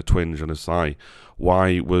niggle and a twinge on his thigh?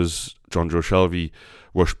 Why was John Joe Shelby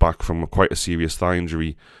rushed back from quite a serious thigh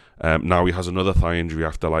injury? Now he has another thigh injury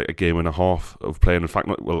after like a game and a half of playing. In fact,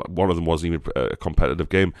 one of them wasn't even a competitive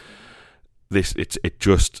game. It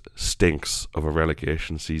just stinks of a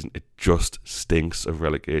relegation season. It just stinks of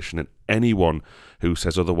relegation. And anyone who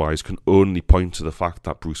says otherwise can only point to the fact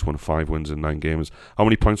that Bruce won 5 wins in 9 games. How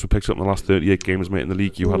many points were picked up in the last 38 games, mate, in the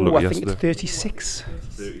league? You had a look yesterday. I think it's 36.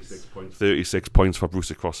 36 points. 36 points for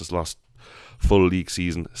Bruce across his last full league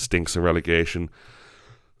season. Stinks of relegation.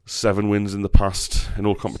 7 wins in the past in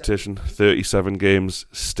all competition. 37 games.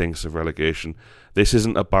 Stinks of relegation. This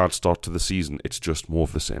isn't a bad start to the season. It's just more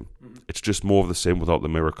of the same. It's just more of the same without the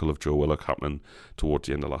miracle of Joe Willock happening towards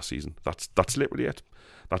the end of last season. That's literally it.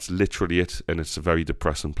 That's literally it, and it's a very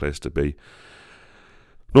depressing place to be.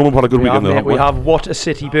 Norman had a good weekend though. We have. What a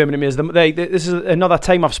city Birmingham is. This is another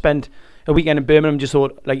time I've spent a weekend in Birmingham. Just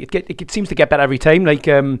thought, like, it seems to get better every time. Like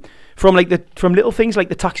from little things like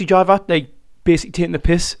the taxi driver, like, basically taking the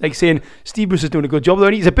piss, like saying Steve Bruce is doing a good job though.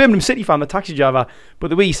 And he's a Birmingham City fan, the taxi driver, but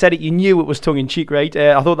the way he said it, you knew it was tongue in cheek, right?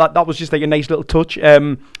 I thought that was just like a nice little touch.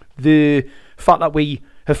 The fact that we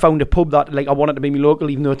have found a pub that, like, I wanted to be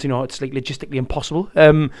local, even though it's, you know, it's like logistically impossible.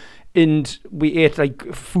 And we ate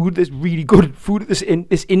like food, this really good food at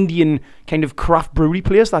this Indian kind of craft brewery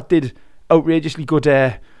place that did outrageously good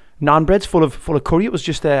naan breads full of curry. It was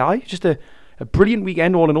just a brilliant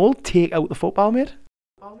weekend all in all. Take out the football, mate.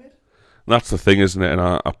 That's the thing, isn't it? And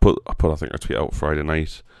I put I think a tweet out Friday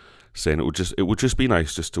night saying it would just be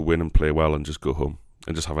nice just to win and play well and just go home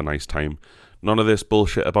and just have a nice time. None of this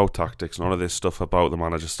bullshit about tactics, none of this stuff about the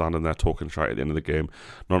manager standing there talking shite at the end of the game,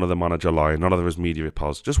 none of the manager lying, none of his media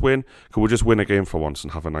pals. Just win. Could we just win a game for once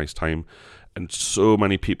and have a nice time? And so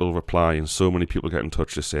many people reply and so many people get in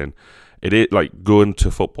touch just saying it is like going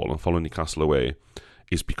to football and following Newcastle away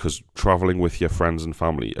is because travelling with your friends and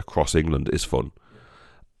family across England is fun.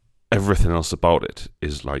 Everything else about it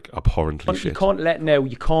is like abhorrently shit. You can't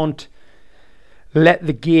let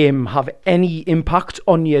the game have any impact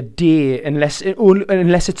on your day unless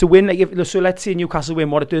it's a win. Like so let's say Newcastle win,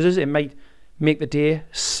 what it does is it might make the day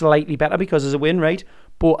slightly better because there's a win, right?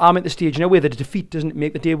 But I'm at the stage now where the defeat doesn't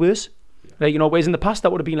make the day worse. Like, you know, whereas in the past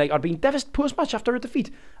that would have been like, I'd been devastated post-match after a defeat,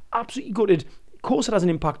 absolutely gutted. Of course it has an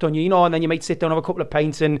impact on you, you know, and then you might sit down, have a couple of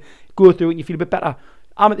pints and go through it and you feel a bit better.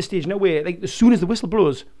 I'm at the stage now where, like, as soon as the whistle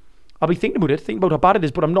blows, I'll be thinking about how bad it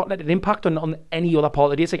is, but I'm not letting it impact on any other part of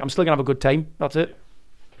the day. It's like, I'm still going to have a good time. That's it.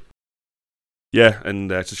 Yeah,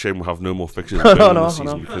 and it's a shame we'll have no more fixtures this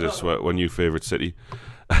season because it's our new favourite city.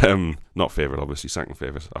 Not favourite, obviously, second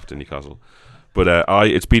favourite after Newcastle. But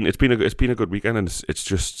it's been a good weekend, and it's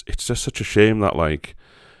just such a shame that, like,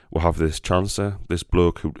 we'll have this Chancellor, this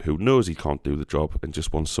bloke who knows he can't do the job and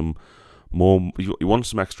just wants some more. He wants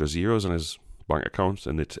some extra zeros in his bank account,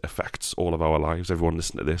 and it affects all of our lives. Everyone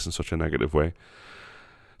listening to this in such a negative way.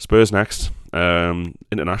 Spurs next.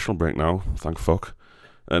 International break now, thank fuck.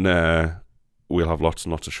 And we'll have lots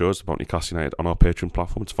and lots of shows about Newcastle United on our Patreon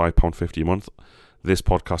platform. It's £5.50 a month. This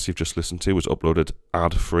podcast you've just listened to was uploaded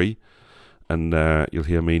ad-free. And you'll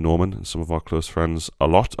hear me, Norman, and some of our close friends a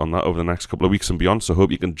lot on that over the next couple of weeks and beyond. So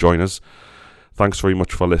hope you can join us. Thanks very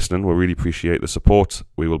much for listening. We really appreciate the support.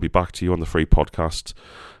 We will be back to you on the free podcast.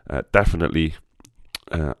 Definitely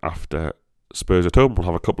after Spurs at home. We'll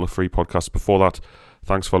have a couple of free podcasts before that.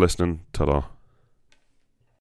 Thanks for listening. Ta-da.